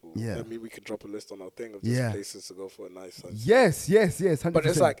for people. Yeah. I mean, we could drop a list on our thing of just Yeah. places to go for a nice sunset. Yes. 100%. But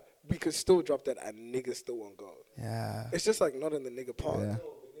it's like we could still drop that, and niggas still won't go. yeah, It's just like not in the nigga part. yeah.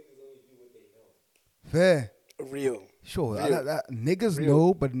 Fair. Real. Sure. Real. Niggas Real.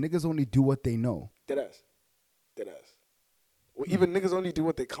 know, but niggas only do what they know. Deadass. Or even niggas only do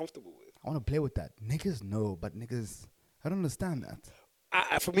what they're comfortable with. I want to play with that. Niggas know, but niggas, I don't understand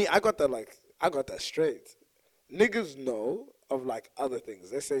that. For me, I got that straight. Niggas know of like other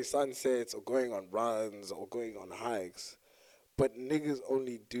things. Let's say sunsets or going on runs or going on hikes. But niggas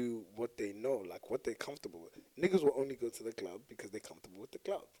only do what they know, like what they're comfortable with. Niggas will only go to the club because they're comfortable with the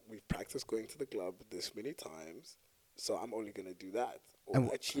club. We've practiced going to the club this many times, so I'm only going to do that. Or And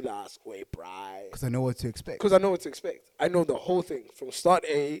a chilas or a pride. Because I know what to expect. Because I know what to expect. I know the whole thing from start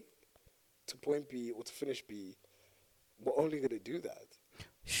A to point B or to finish B. We're only going to do that.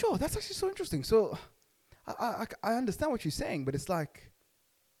 Sure, that's actually so interesting. So, I understand what you're saying, but it's like,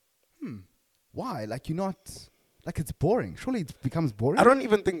 why? Like you're not, like it's boring. Surely it becomes boring. I don't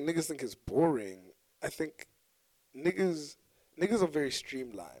even think niggas think it's boring. I think niggas are very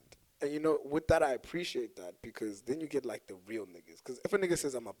streamlined. And you know, with that, I appreciate that because then you get like the real niggas. Because if a nigga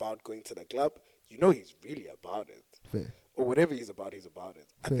says I'm about going to the club, you know he's really about it. Fair. Or whatever he's about it. Fair.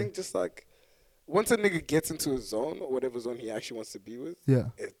 I think just like once a nigga gets into a zone or whatever zone he actually wants to be with, Yeah.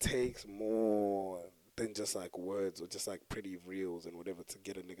 it takes more than just like words or just like pretty reels and whatever to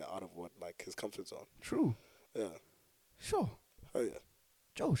get a nigga out of what like his comfort zone. True. Yeah. Sure. Oh yeah.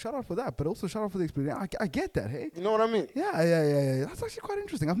 Joe, shout out for that, but also shout out for the experience. I get that, hey? You know what I mean? Yeah. That's actually quite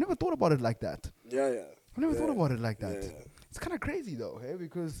interesting. I've never thought about it like that. Yeah. I've never thought about it like that. Yeah. It's kind of crazy though, hey?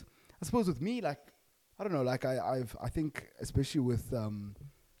 Because I suppose with me, like, I don't know, like I think especially with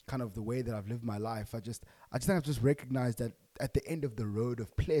kind of the way that I've lived my life, I just think I've just recognized that at the end of the road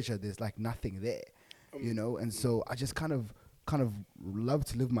of pleasure, there's like nothing there, you know? And so I just kind of love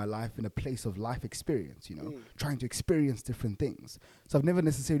to live my life in a place of life experience, you know, trying to experience different things. So I've never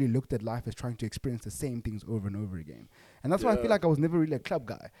necessarily looked at life as trying to experience the same things over and over again. And that's why I feel like I was never really a club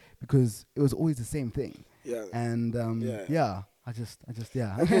guy because it was always the same thing. Yeah. And I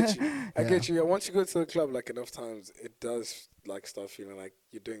get you. I get you. Yeah, once you go to the club like enough times, it does like start feeling like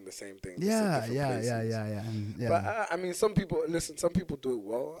you're doing the same thing. just in Yeah. different places. But I mean, some people do it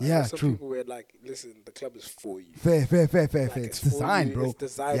well. I Yeah, know some true. people where like, listen, the club is for you. Fair. Like, It's for designed, you, bro. It's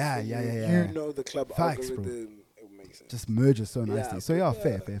designed Yeah, for yeah, you. yeah. You know the club Facts, bro. algorithm. It makes sense. Just merges so nicely. So but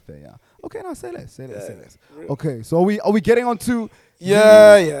fair. Yeah. Okay, now say less. Real. Okay, so are we getting on to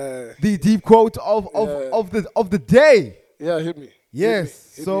Yeah. the deep quote of the day? Yeah, hit me.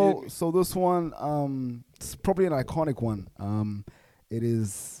 Yes. Hit me. So this one, it's probably an iconic one. It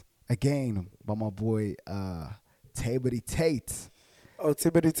is again by my boy Tabity Tate. Oh,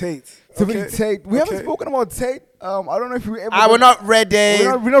 Tibbity Tate. Tabity Tate. We haven't spoken about Tate. I don't know if we ever. We're not ready.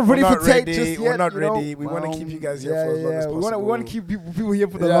 We're not ready for Tate just yet. We're not you know. ready. We want to keep you guys here for as long as possible. We want to keep people here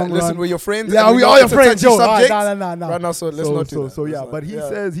for the long listen, run. we're your friends. Yeah, and we know are your it's a friends. touchy Yo, subject. nah. Right now, so let's not do that. So yeah, Let's but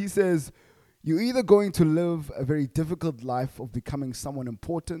not. he says, you're either going to live a very difficult life of becoming someone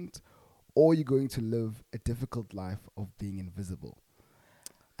important, or you're going to live a difficult life of being invisible.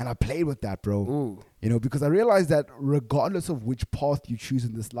 And I played with that, bro. Ooh. You know, because I realized that regardless of which path you choose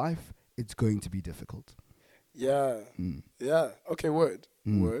in this life, it's going to be difficult. Yeah. Yeah. Okay, word.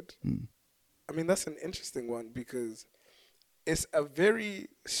 Mm. I mean, that's an interesting one because it's a very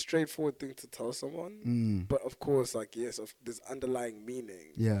straightforward thing to tell someone. But of course, like, yes, there's underlying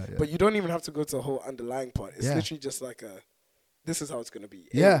meaning. Yeah. But you don't even have to go to the whole underlying part. It's Yeah. literally just like this is how it's going to be.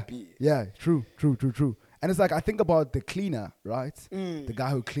 A Yeah. and B. Yeah. True. And it's like, I think about the cleaner, right? The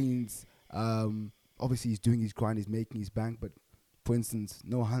guy who cleans, obviously he's doing his grind, he's making his bank, but for instance,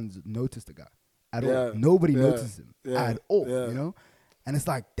 no one's noticed the guy at all. Nobody notices him at all, you know? And it's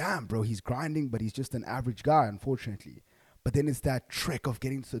like, damn, bro, he's grinding, but he's just an average guy, unfortunately. But then it's that trick of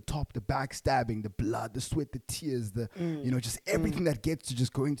getting to the top, the backstabbing, the blood, the sweat, the tears, you know, just everything that gets to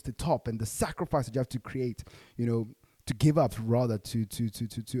just going to the top, and the sacrifice that you have to create, you know, to give up rather to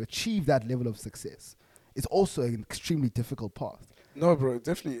achieve that level of success. It's also an extremely difficult path. No, bro, it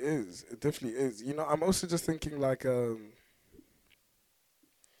definitely is. It definitely is. You know, I'm also just thinking like, you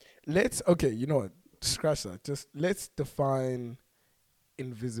know what? Scratch that. Just let's define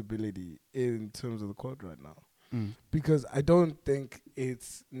invisibility in terms of the quote right now. Because I don't think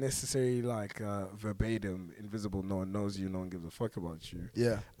it's necessarily like verbatim, invisible, no one knows you, no one gives a fuck about you.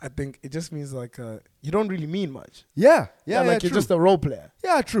 Yeah. I think it just means like you don't really mean much. Yeah, like you're true. just a role player.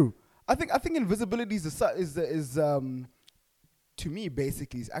 Yeah, true. I think invisibility is to me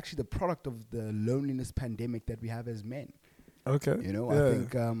basically is actually the product of the loneliness pandemic that we have as men. Okay. You know, I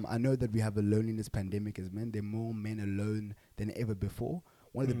think I know that we have a loneliness pandemic as men. There are more men alone than ever before.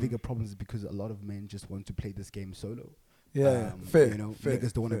 One of the bigger problems is because a lot of men just want to play this game solo. Fair. You know, fair,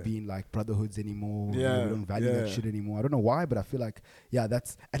 niggas don't want to fair. be in like brotherhoods anymore. Yeah, we don't value that shit anymore. I don't know why, but I feel like,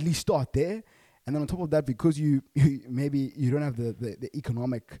 that's at least start there. And then on top of that, because you maybe you don't have the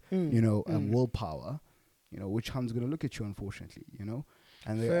economic, willpower, you know, which hand's going to look at you, unfortunately, you know?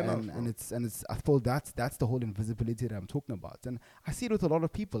 And it's I feel that's the whole invisibility that I'm talking about. And I see it with a lot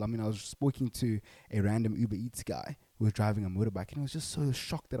of people. I mean, I was speaking to a random Uber Eats guy who was driving a motorbike, and I was just so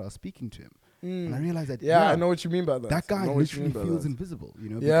shocked that I was speaking to him. And I realized that I know what you mean by that. That guy literally feels invisible, you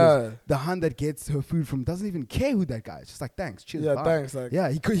know, because the hand that gets her food from doesn't even care who that guy is. Just like, thanks, cheers, bye. Thanks. Like,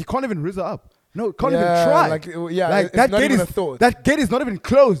 he can't even rizz her up. No, can't even try. Like that not gate even is a thought. That gate is not even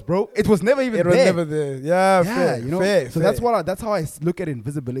closed, bro. It was never even there. It was never there. Yeah, fair, you know. Fair, so fair. that's how I look at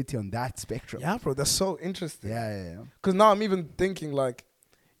invisibility on that spectrum. Yeah, bro, that's so interesting. Yeah. Because now I'm even thinking like,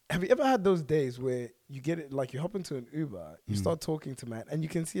 have you ever had those days where you get it, like you hop into an Uber, you start talking to man, and you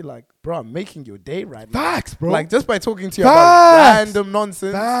can see like, bro, I'm making your day right now. Facts, bro. Like just by talking to you about random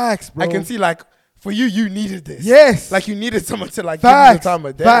nonsense. Facts, bro. I can see like, for you needed this. Yes. Like you needed someone to like Facts. give you the time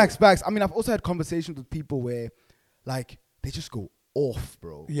of day. Facts. I mean, I've also had conversations with people where like they just go off,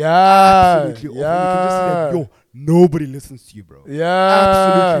 bro. Yeah. Absolutely off. And you can just see that, nobody listens to you, bro. Yeah.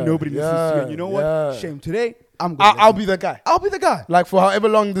 Absolutely nobody listens to you. And you know what? Shame. Today, I'll be the guy. I'll be the guy. Like for however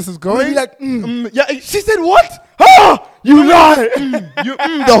long this is going. Be like, yeah. She said what? Ah! You lie.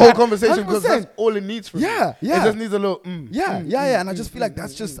 The whole conversation, because that's all it needs from you. Yeah. It just needs a little Yeah. And I just feel like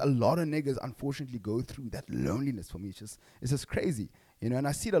that's just a lot of niggas unfortunately go through that loneliness for me. It's just crazy. You know, and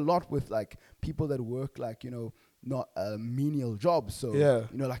I see it a lot with like people that work like, you know, not menial jobs. So, you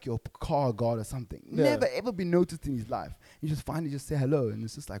know, like your car guard or something. Never ever been noticed in his life. You just finally just say hello, and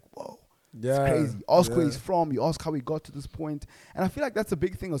it's just like, whoa. It's crazy. Ask where he's from. You ask how he got to this point. And I feel like that's a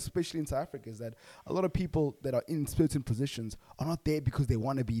big thing, especially in South Africa, is that a lot of people that are in certain positions are not there because they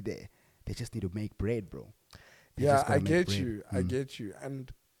want to be there. They just need to make bread, bro. I get you. I get you.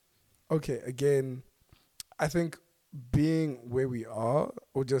 And, okay, again, I think being where we are,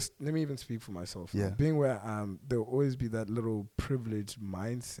 or just, let me even speak for myself. Yeah. Being where I am, there'll always be that little privileged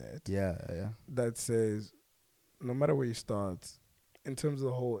mindset that says, no matter where you start, in terms of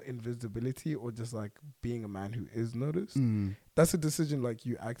the whole invisibility or just like being a man who is noticed, that's a decision like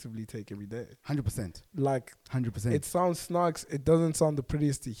you actively take every day. 100%. Like 100%. It sounds snarks. It doesn't sound the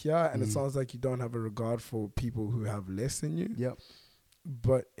prettiest to hear, and it sounds like you don't have a regard for people who have less than you. Yep.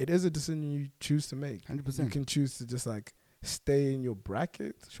 But it is a decision you choose to make. 100%. You can choose to just like stay in your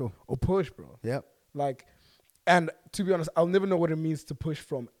bracket, sure, or push, bro. Yep. Like, and to be honest, I'll never know what it means to push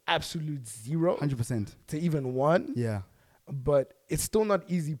from absolute 0 100% to even 1. Yeah. but it's still not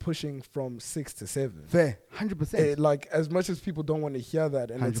easy pushing from 6 to 7. Fair, 100%. Like, as much as people don't want to hear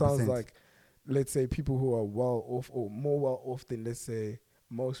that, and it sounds 100%. like, let's say, people who are well off or more well off than, let's say,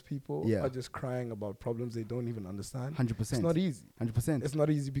 most people Yeah. are just crying about problems they don't even understand. 100%. It's not easy. 100%. It's not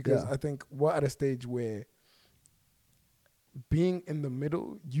easy because Yeah. I think we're at a stage where being in the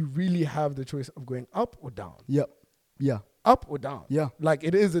middle, you really have the choice of going up or down. Yep. Yeah. Up or down. Yeah. Like,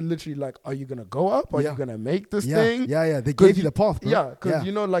 it is literally like, are you going to go up? Are Yeah. you going to make this Yeah. thing? Yeah. Yeah. They 'Cause gave you the path, bro. Yeah, because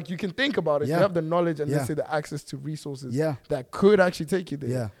you know, like, you can think about it. Yeah. You have the knowledge and Yeah. let's say the access to resources Yeah. that could actually take you there.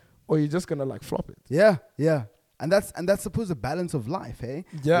 Yeah. Or you're just gonna like flop it. Yeah, yeah, and that's supposed to balance of life, eh?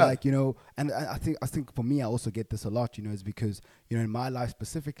 Yeah. Like, you know, and I think for me, I also get this a lot, you know, is because, you know, in my life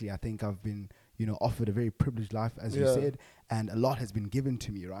specifically, I think I've been, you know, offered a very privileged life, as you Yeah. said, and a lot has been given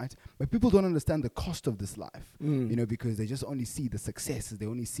to me, right? But people don't understand the cost of this life, you know, because they just only see the successes, they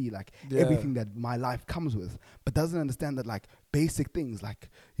only see like Yeah. everything that my life comes with, but doesn't understand that like basic things like,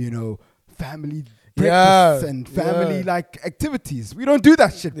 you know, family breakfasts and family like activities. We don't do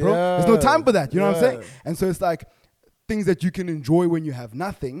that shit, bro. There's no time for that. You know what I'm saying? And so it's like things that you can enjoy when you have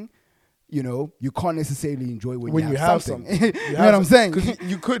nothing, you know, you can't necessarily enjoy when you have something. You know what I'm saying? Because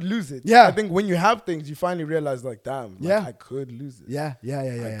you could lose it. Yeah. I think when you have things, you finally realize like, damn, like, Yeah. I could lose this. Yeah.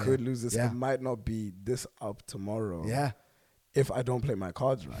 I could lose this. Yeah. It might not be this up tomorrow. Yeah. If I don't play my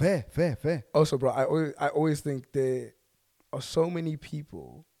cards right. Fair. Also, bro, I always think there are so many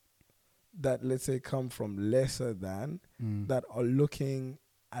people that, let's say, come from lesser than that are looking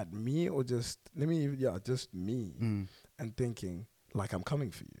at me or just me and thinking like I'm coming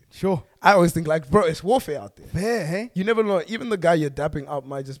for you. Sure. I always think like, bro, it's warfare out there. Fair, hey? You never know. Even the guy you're dapping up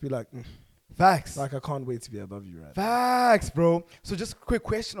might just be like, Facts. like, I can't wait to be above you right now. Facts, bro. So just a quick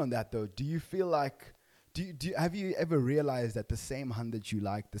question on that though. Do you feel like, have you ever realized that the same hunt that you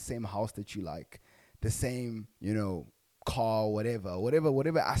like, the same house that you like, the same, you know, car, whatever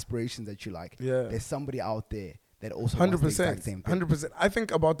aspirations that you like, Yeah. there's somebody out there that also wants the exact same thing. 100%. I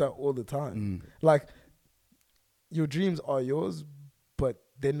think about that all the time. Like, your dreams are yours, but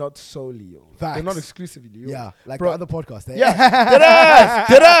they're not solely yours. Facts. They're not exclusively yours. Yeah, like Bro, the other podcast. Eh? Yeah,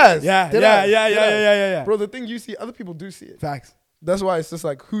 dead ass. Yeah. Bro, the thing you see, other people do see it. Facts. That's why it's just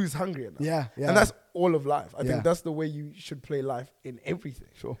like, who's hungrier now? Yeah. And that's all of life. I Yeah. think that's the way you should play life in everything.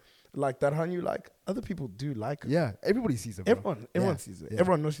 Sure. Like that hun you like, other people do like it. Yeah, everybody sees it, bro. Everyone Yeah. sees it. Yeah.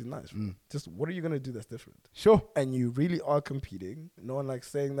 Everyone knows she's nice. Bro. Just what are you gonna do that's different? Sure. And you really are competing. No one like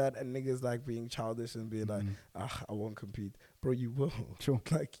saying that, and niggas like being childish and being like, I won't compete. Bro, you will. Sure.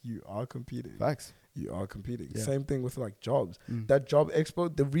 Like, you are competing. Facts. You are competing. Yeah. Same thing with like jobs. That job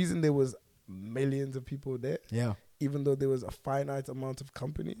expo, the reason there was millions of people there, Yeah. even though there was a finite amount of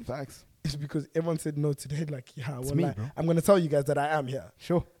companies, Facts. is because everyone said no today. Like, yeah, I won't me, lie. bro. I'm gonna tell you guys that I am here.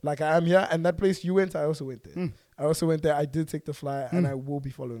 Sure. Like, I am here, and that place you went, I also went there. I also went there. I did take the flyer, and I will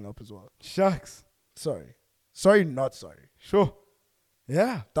be following up as well. Shucks. Sorry, not sorry. Sure.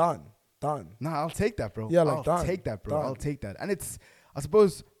 Yeah. Done. Nah, I'll take that, bro. Yeah, like, I'll done. take that, bro. Done. I'll take that. And it's, I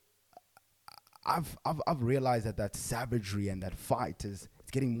suppose, I've realized that savagery and that fight it's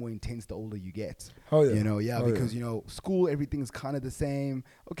getting more intense the older you get. Oh yeah. You know, Oh, because you know, school everything's kind of the same.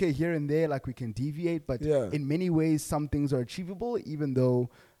 Okay, here and there, like we can deviate, but Yeah. in many ways, some things are achievable, even though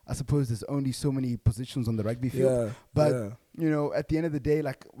I suppose there's only so many positions on the rugby field. Yeah. But yeah. you know, at the end of the day,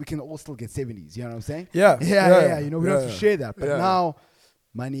 like we can all still get 70s. You know what I'm saying? Yeah. Yeah. You know, we don't have to Yeah. share that. But Yeah. now,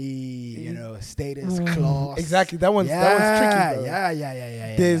 money, you know, status, class. Exactly. That one's tricky, bro.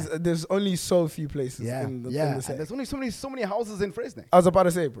 Yeah. There's only so few places Yeah. in the And set. there's only so many houses in Fresno. I was about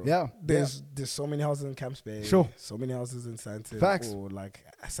to say, bro. Yeah. There's so many houses in Camps Bay. Sure. So many houses in Sandton. Facts. Or like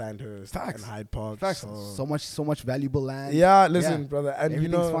Sandhurst Facts. and Hyde Park. Facts. So much valuable land. Yeah, listen, Yeah. brother. And you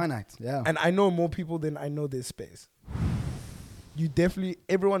Everything's know, finite. Yeah. and I know more people than I know there's space.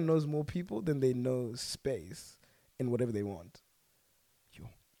 Everyone knows more people than they know space in whatever they want.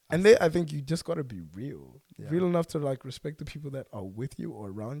 And I think you just gotta be real. Yeah. Real enough to like respect the people that are with you or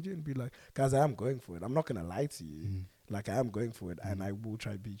around you and be like, guys, I am going for it. I'm not gonna lie to you. Like, I am going for it and I will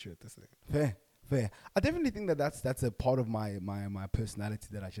try to beat you at this thing. Fair. I definitely think that's a part of my personality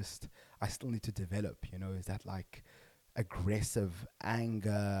that I still need to develop, you know, is that like aggressive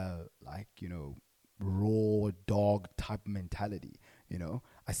anger, like, you know, raw dog type mentality, you know.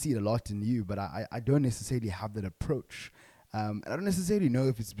 I see it a lot in you, but I don't necessarily have that approach. And I don't necessarily know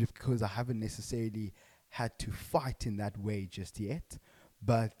if it's because I haven't necessarily had to fight in that way just yet.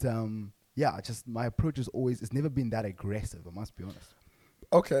 But my approach it's never been that aggressive, I must be honest.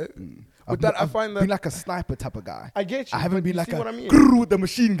 Okay. With that, I find that been like a sniper type of guy. I get you. I haven't but been you like see a what I mean? grrr with the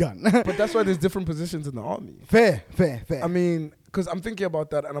machine gun. But that's why there's different positions in the army. Fair. I mean, because I'm thinking about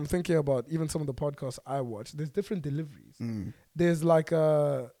that, and I'm thinking about even some of the podcasts I watch. There's different deliveries. There's like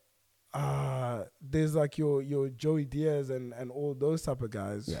there's like your Joey Diaz and all those type of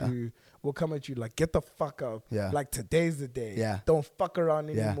guys who will come at you like, get the fuck up. Like, today's the day. Don't fuck around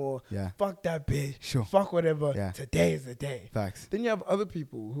anymore. Fuck that bitch. Fuck whatever. Today is the day. Facts. Then you have other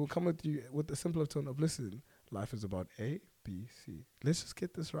people who will come at you with the simpler tone of, listen, life is about A, B, C. Let's just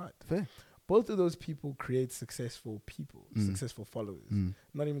get this right. Fair. Both of those people create successful people, successful followers.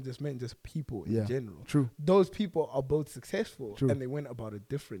 Not even just men, just people in general. True. Those people are both successful and they went about it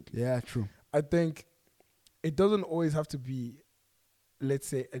differently. Yeah, true. I think it doesn't always have to be, let's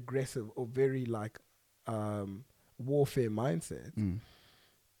say, aggressive or very like warfare mindset.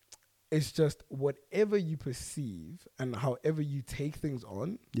 It's just whatever you perceive and however you take things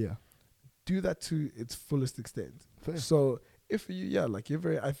on, do that to its fullest extent. Fair. So if you, like you're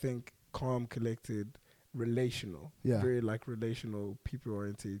very, I think, calm, collected, relational, very like relational,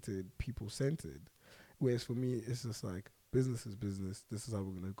 people-orientated, people-centered. Whereas for me, it's just like, business is business. This is how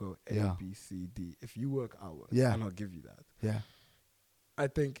we're going to go. A, B, C, D. If you work, I'll work. And I'll give you that. I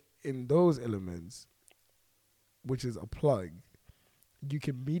think in those elements, which is a plug, you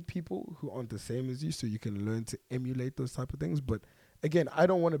can meet people who aren't the same as you, so you can learn to emulate those type of things. But again, I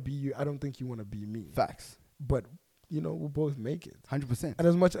don't want to be you. I don't think you want to be me. Facts. But, we'll both make it. 100%. And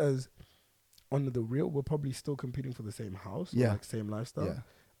as much as on the real, we're probably still competing for the same house, or like same lifestyle.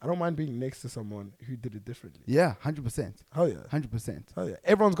 I don't mind being next to someone who did it differently. 100%. Hell yeah. 100%.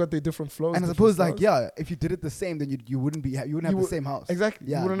 Everyone's got their different flows. And I suppose, like, if you did it the same, then you wouldn't be you wouldn't have the same house.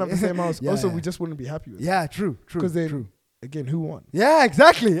 Exactly. You wouldn't have the same house. Also, we just wouldn't be happy with it. True. Because then, again, who won? Yeah,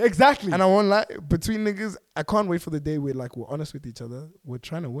 exactly. And I won't lie, between niggas, I can't wait for the day where, like, we're honest with each other. We're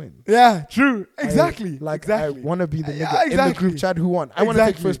trying to win. Yeah, true. Exactly. I want to be the nigga in the group chat who won. I want to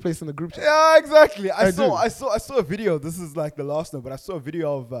take first place in the group chat. Yeah, exactly. I saw a video. This is like the last one, but I saw a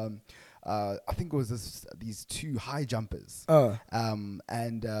video of I think it was these two high jumpers.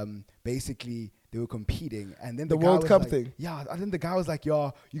 And basically they were competing, and then the World Cup like, thing. Yeah, and then the guy was like,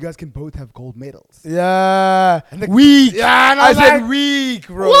 "Yo, you guys can both have gold medals." Yeah, and weak. Yeah, and I said weak,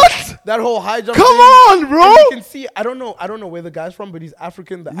 bro. What? That whole high jump. Come thing, on, bro. You can see. I don't know where the guy's from, but he's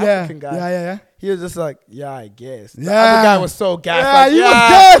African. The African guy. Yeah. He was just like, I guess. The other guy was so gassed. Yeah, like, he was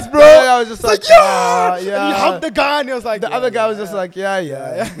gassed, bro. I was just like, yeah. And he hugged the guy, and he was like, the other guy was just like, like,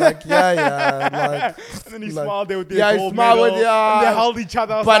 Like, and then he smiled there with the gold medal. Smiled with, and they held each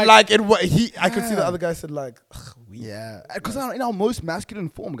other. But like I could see the other guy said like, because in our most masculine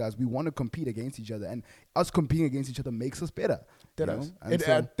form, guys, we want to compete against each other, and us competing against each other makes us better.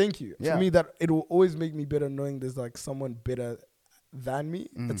 Thank you. For me, that it will always make me better knowing there's like someone better than me.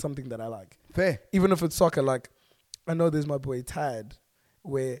 It's something that I like. Fair. Even if it's soccer, like I know there's my boy Tad,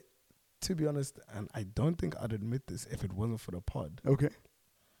 where, to be honest, and I don't think I'd admit this if it wasn't for the pod. Okay.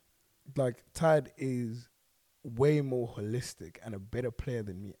 Like Tad is way more holistic and a better player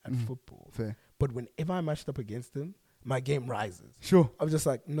than me at football. Fair. But whenever I matched up against him, my game rises. Sure. I'm just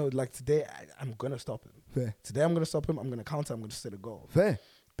like, no, like today I'm going to stop him. Fair. Today I'm going to stop him. I'm going to counter. I'm going to set a goal. Fair.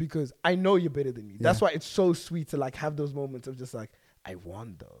 Because I know you're better than me. That's why it's so sweet to like have those moments of just like, I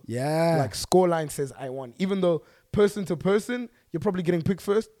won though. Yeah. Like scoreline says I won. Even though person to person, you're probably getting picked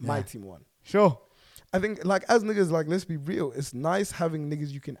first. My team won. Sure. I think like as niggas, like let's be real. It's nice having niggas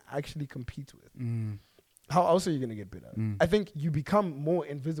you can actually compete with. How else are you going to get better? I think you become more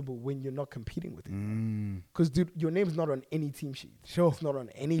invisible when you're not competing with it. Because, dude, your name's not on any team sheet. Sure. It's not on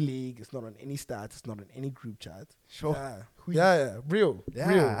any league. It's not on any stats. It's not on any group chat. Sure. Real. Yeah, real.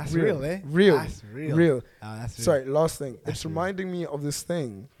 That's real. real, eh? Real. That's real. Real. That's real. Sorry, last thing. That's it's reminding me of this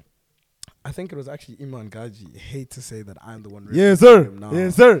thing. I think it was actually Iman Gaji. I hate to say that I'm the one. Yes, sir. Him now.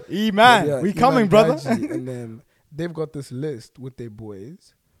 Yes, sir. Iman. We coming, brother. And then they've got this list with their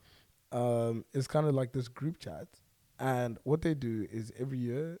boys. It's kind of like this group chat. And what they do is every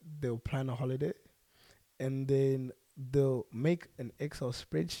year they'll plan a holiday and then they'll make an Excel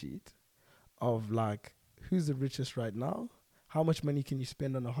spreadsheet of like who's the richest right now, how much money can you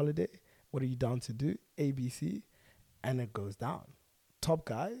spend on a holiday, what are you down to do, ABC, and it goes down. Top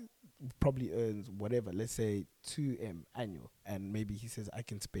guy probably earns whatever, let's say 2M annual, and maybe he says I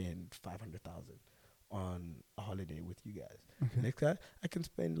can spend 500,000 on a holiday with you guys. Okay. Next guy, I can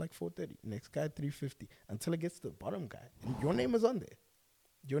spend like 430. Next guy, 350. Until it gets to the bottom guy. And your name is on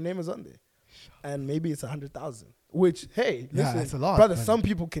there. And maybe it's 100,000. Which, hey, listen, that's a lot, brother, some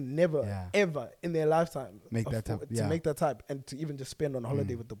people can never, ever in their lifetime make that type and to even just spend on a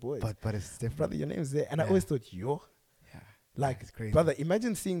holiday with the boys. But it's different. Brother, your name's there. And I always thought, like, it's crazy. Brother,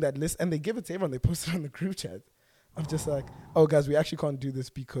 imagine seeing that list. And they give it to everyone. They post it on the group chat. I'm just like, oh, guys, we actually can't do this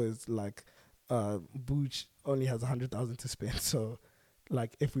because, like, Booch only has 100,000 to spend. So,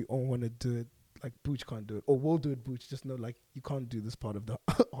 like, if we all want to do it, like, Booch can't do it, or we'll do it, Booch. Just know, like, you can't do this part of the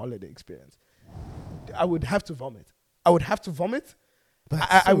holiday experience. I would have to vomit.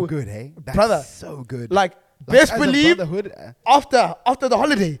 That's I so would, good, hey? That's brother, so good. Like best as a believe brotherhood, after the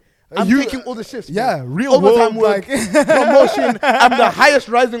holiday, I'm you- taking all the shifts. yeah, bro. real Overtime world, work, like- promotion. I'm the highest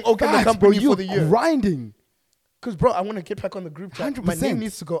rising oak in the Facts, company bro, for the year. grinding. Because, bro, I want to get back on the group chat. My 100%. name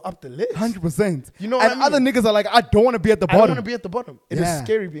needs to go up the list. 100%. You know what and I other mean? niggas are like, I don't want to be at the I don't bottom. want to be at the bottom. It is Yeah.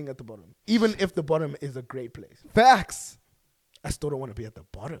 scary being at the bottom. Even if the bottom is a great place. Facts. I still don't want to be at the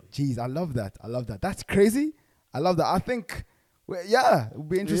bottom. Jeez, I love that. That's crazy. I love that. I think, well, yeah, it would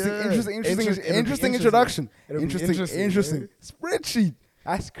be interesting. Yeah. Interesting Interesting. introduction. It'll be Interesting. interesting, Spreadsheet.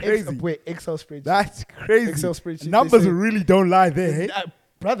 That's crazy. Excel spreadsheet. That's crazy. Excel spreadsheet, Numbers they say- really don't lie there, hey?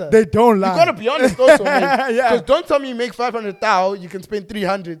 Brother. They don't lie. You gotta be honest also, man. Yeah. Because don't tell me you make 500,000, you can spend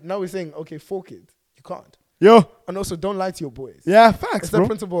 300. Now we're saying, okay, fork it. You can't. Yo. And also, don't lie to your boys. Yeah, facts, It's the bro.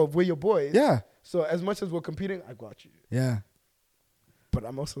 principle of we're your boys. Yeah. So as much as we're competing, I got you. Yeah. But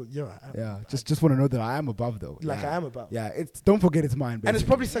I'm also, Yeah. Just want to know that I am above, though. Like Yeah. I am above. Yeah. Don't forget it's mine, And it's basically.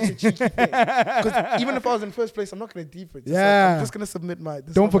 probably such a cheeky thing. Because even if I was in first place, I'm not going to deep it. Just Yeah. like, I'm just going to submit my. This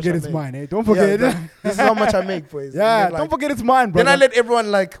is Don't how much forget I it's make. mine, eh? Don't forget. Yeah, this is how much I make, boys. Yeah, And then, don't like, forget it's mine, bro. Then I let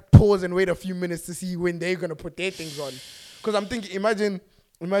everyone like pause and wait a few minutes to see when they're gonna put their things on. Because I'm thinking, imagine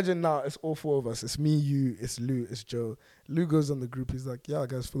now it's all four of us. It's me, you, it's Lou, it's Joe. Lou goes on the group. He's like, yeah,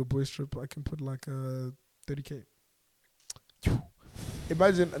 guys, for the boys trip, I can put like 30K.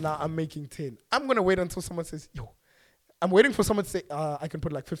 Imagine now I'm making 10. I'm gonna wait until someone says, yo. I'm waiting for someone to say, I can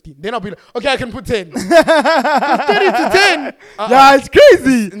put like 15. Then I'll be like, okay, I can put 10. 30 to 10. Yeah, it's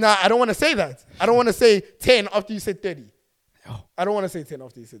crazy. Nah, I don't want to say that. I don't want to say 10 after you said 30. Oh. I don't want to say 10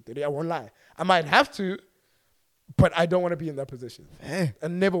 after you said 30. I won't lie. I might have to, but I don't want to be in that position. Fair. I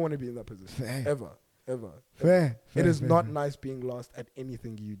never want to be in that position. Fair. Ever. Fair. It is fair, not fair. nice being lost at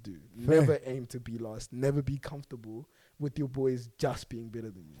anything you do. Fair. Never aim to be lost. Never be comfortable with your boys just being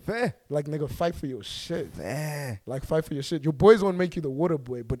better than you. Fair. Like, nigga, fight for your shit. Fair. Like, fight for your shit. Your boys won't make you the water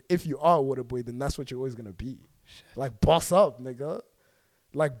boy, but if you are a water boy, then that's what you're always going to be. Like, boss up, nigga.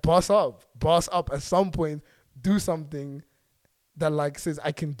 Like, boss up. Boss up. At some point, do something that, like, says,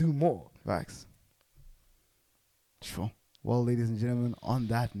 I can do more. Facts. Sure. Well, ladies and gentlemen, on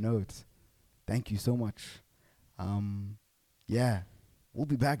that note, thank you so much. Yeah, we'll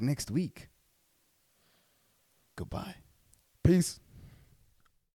be back next week. Goodbye. Peace.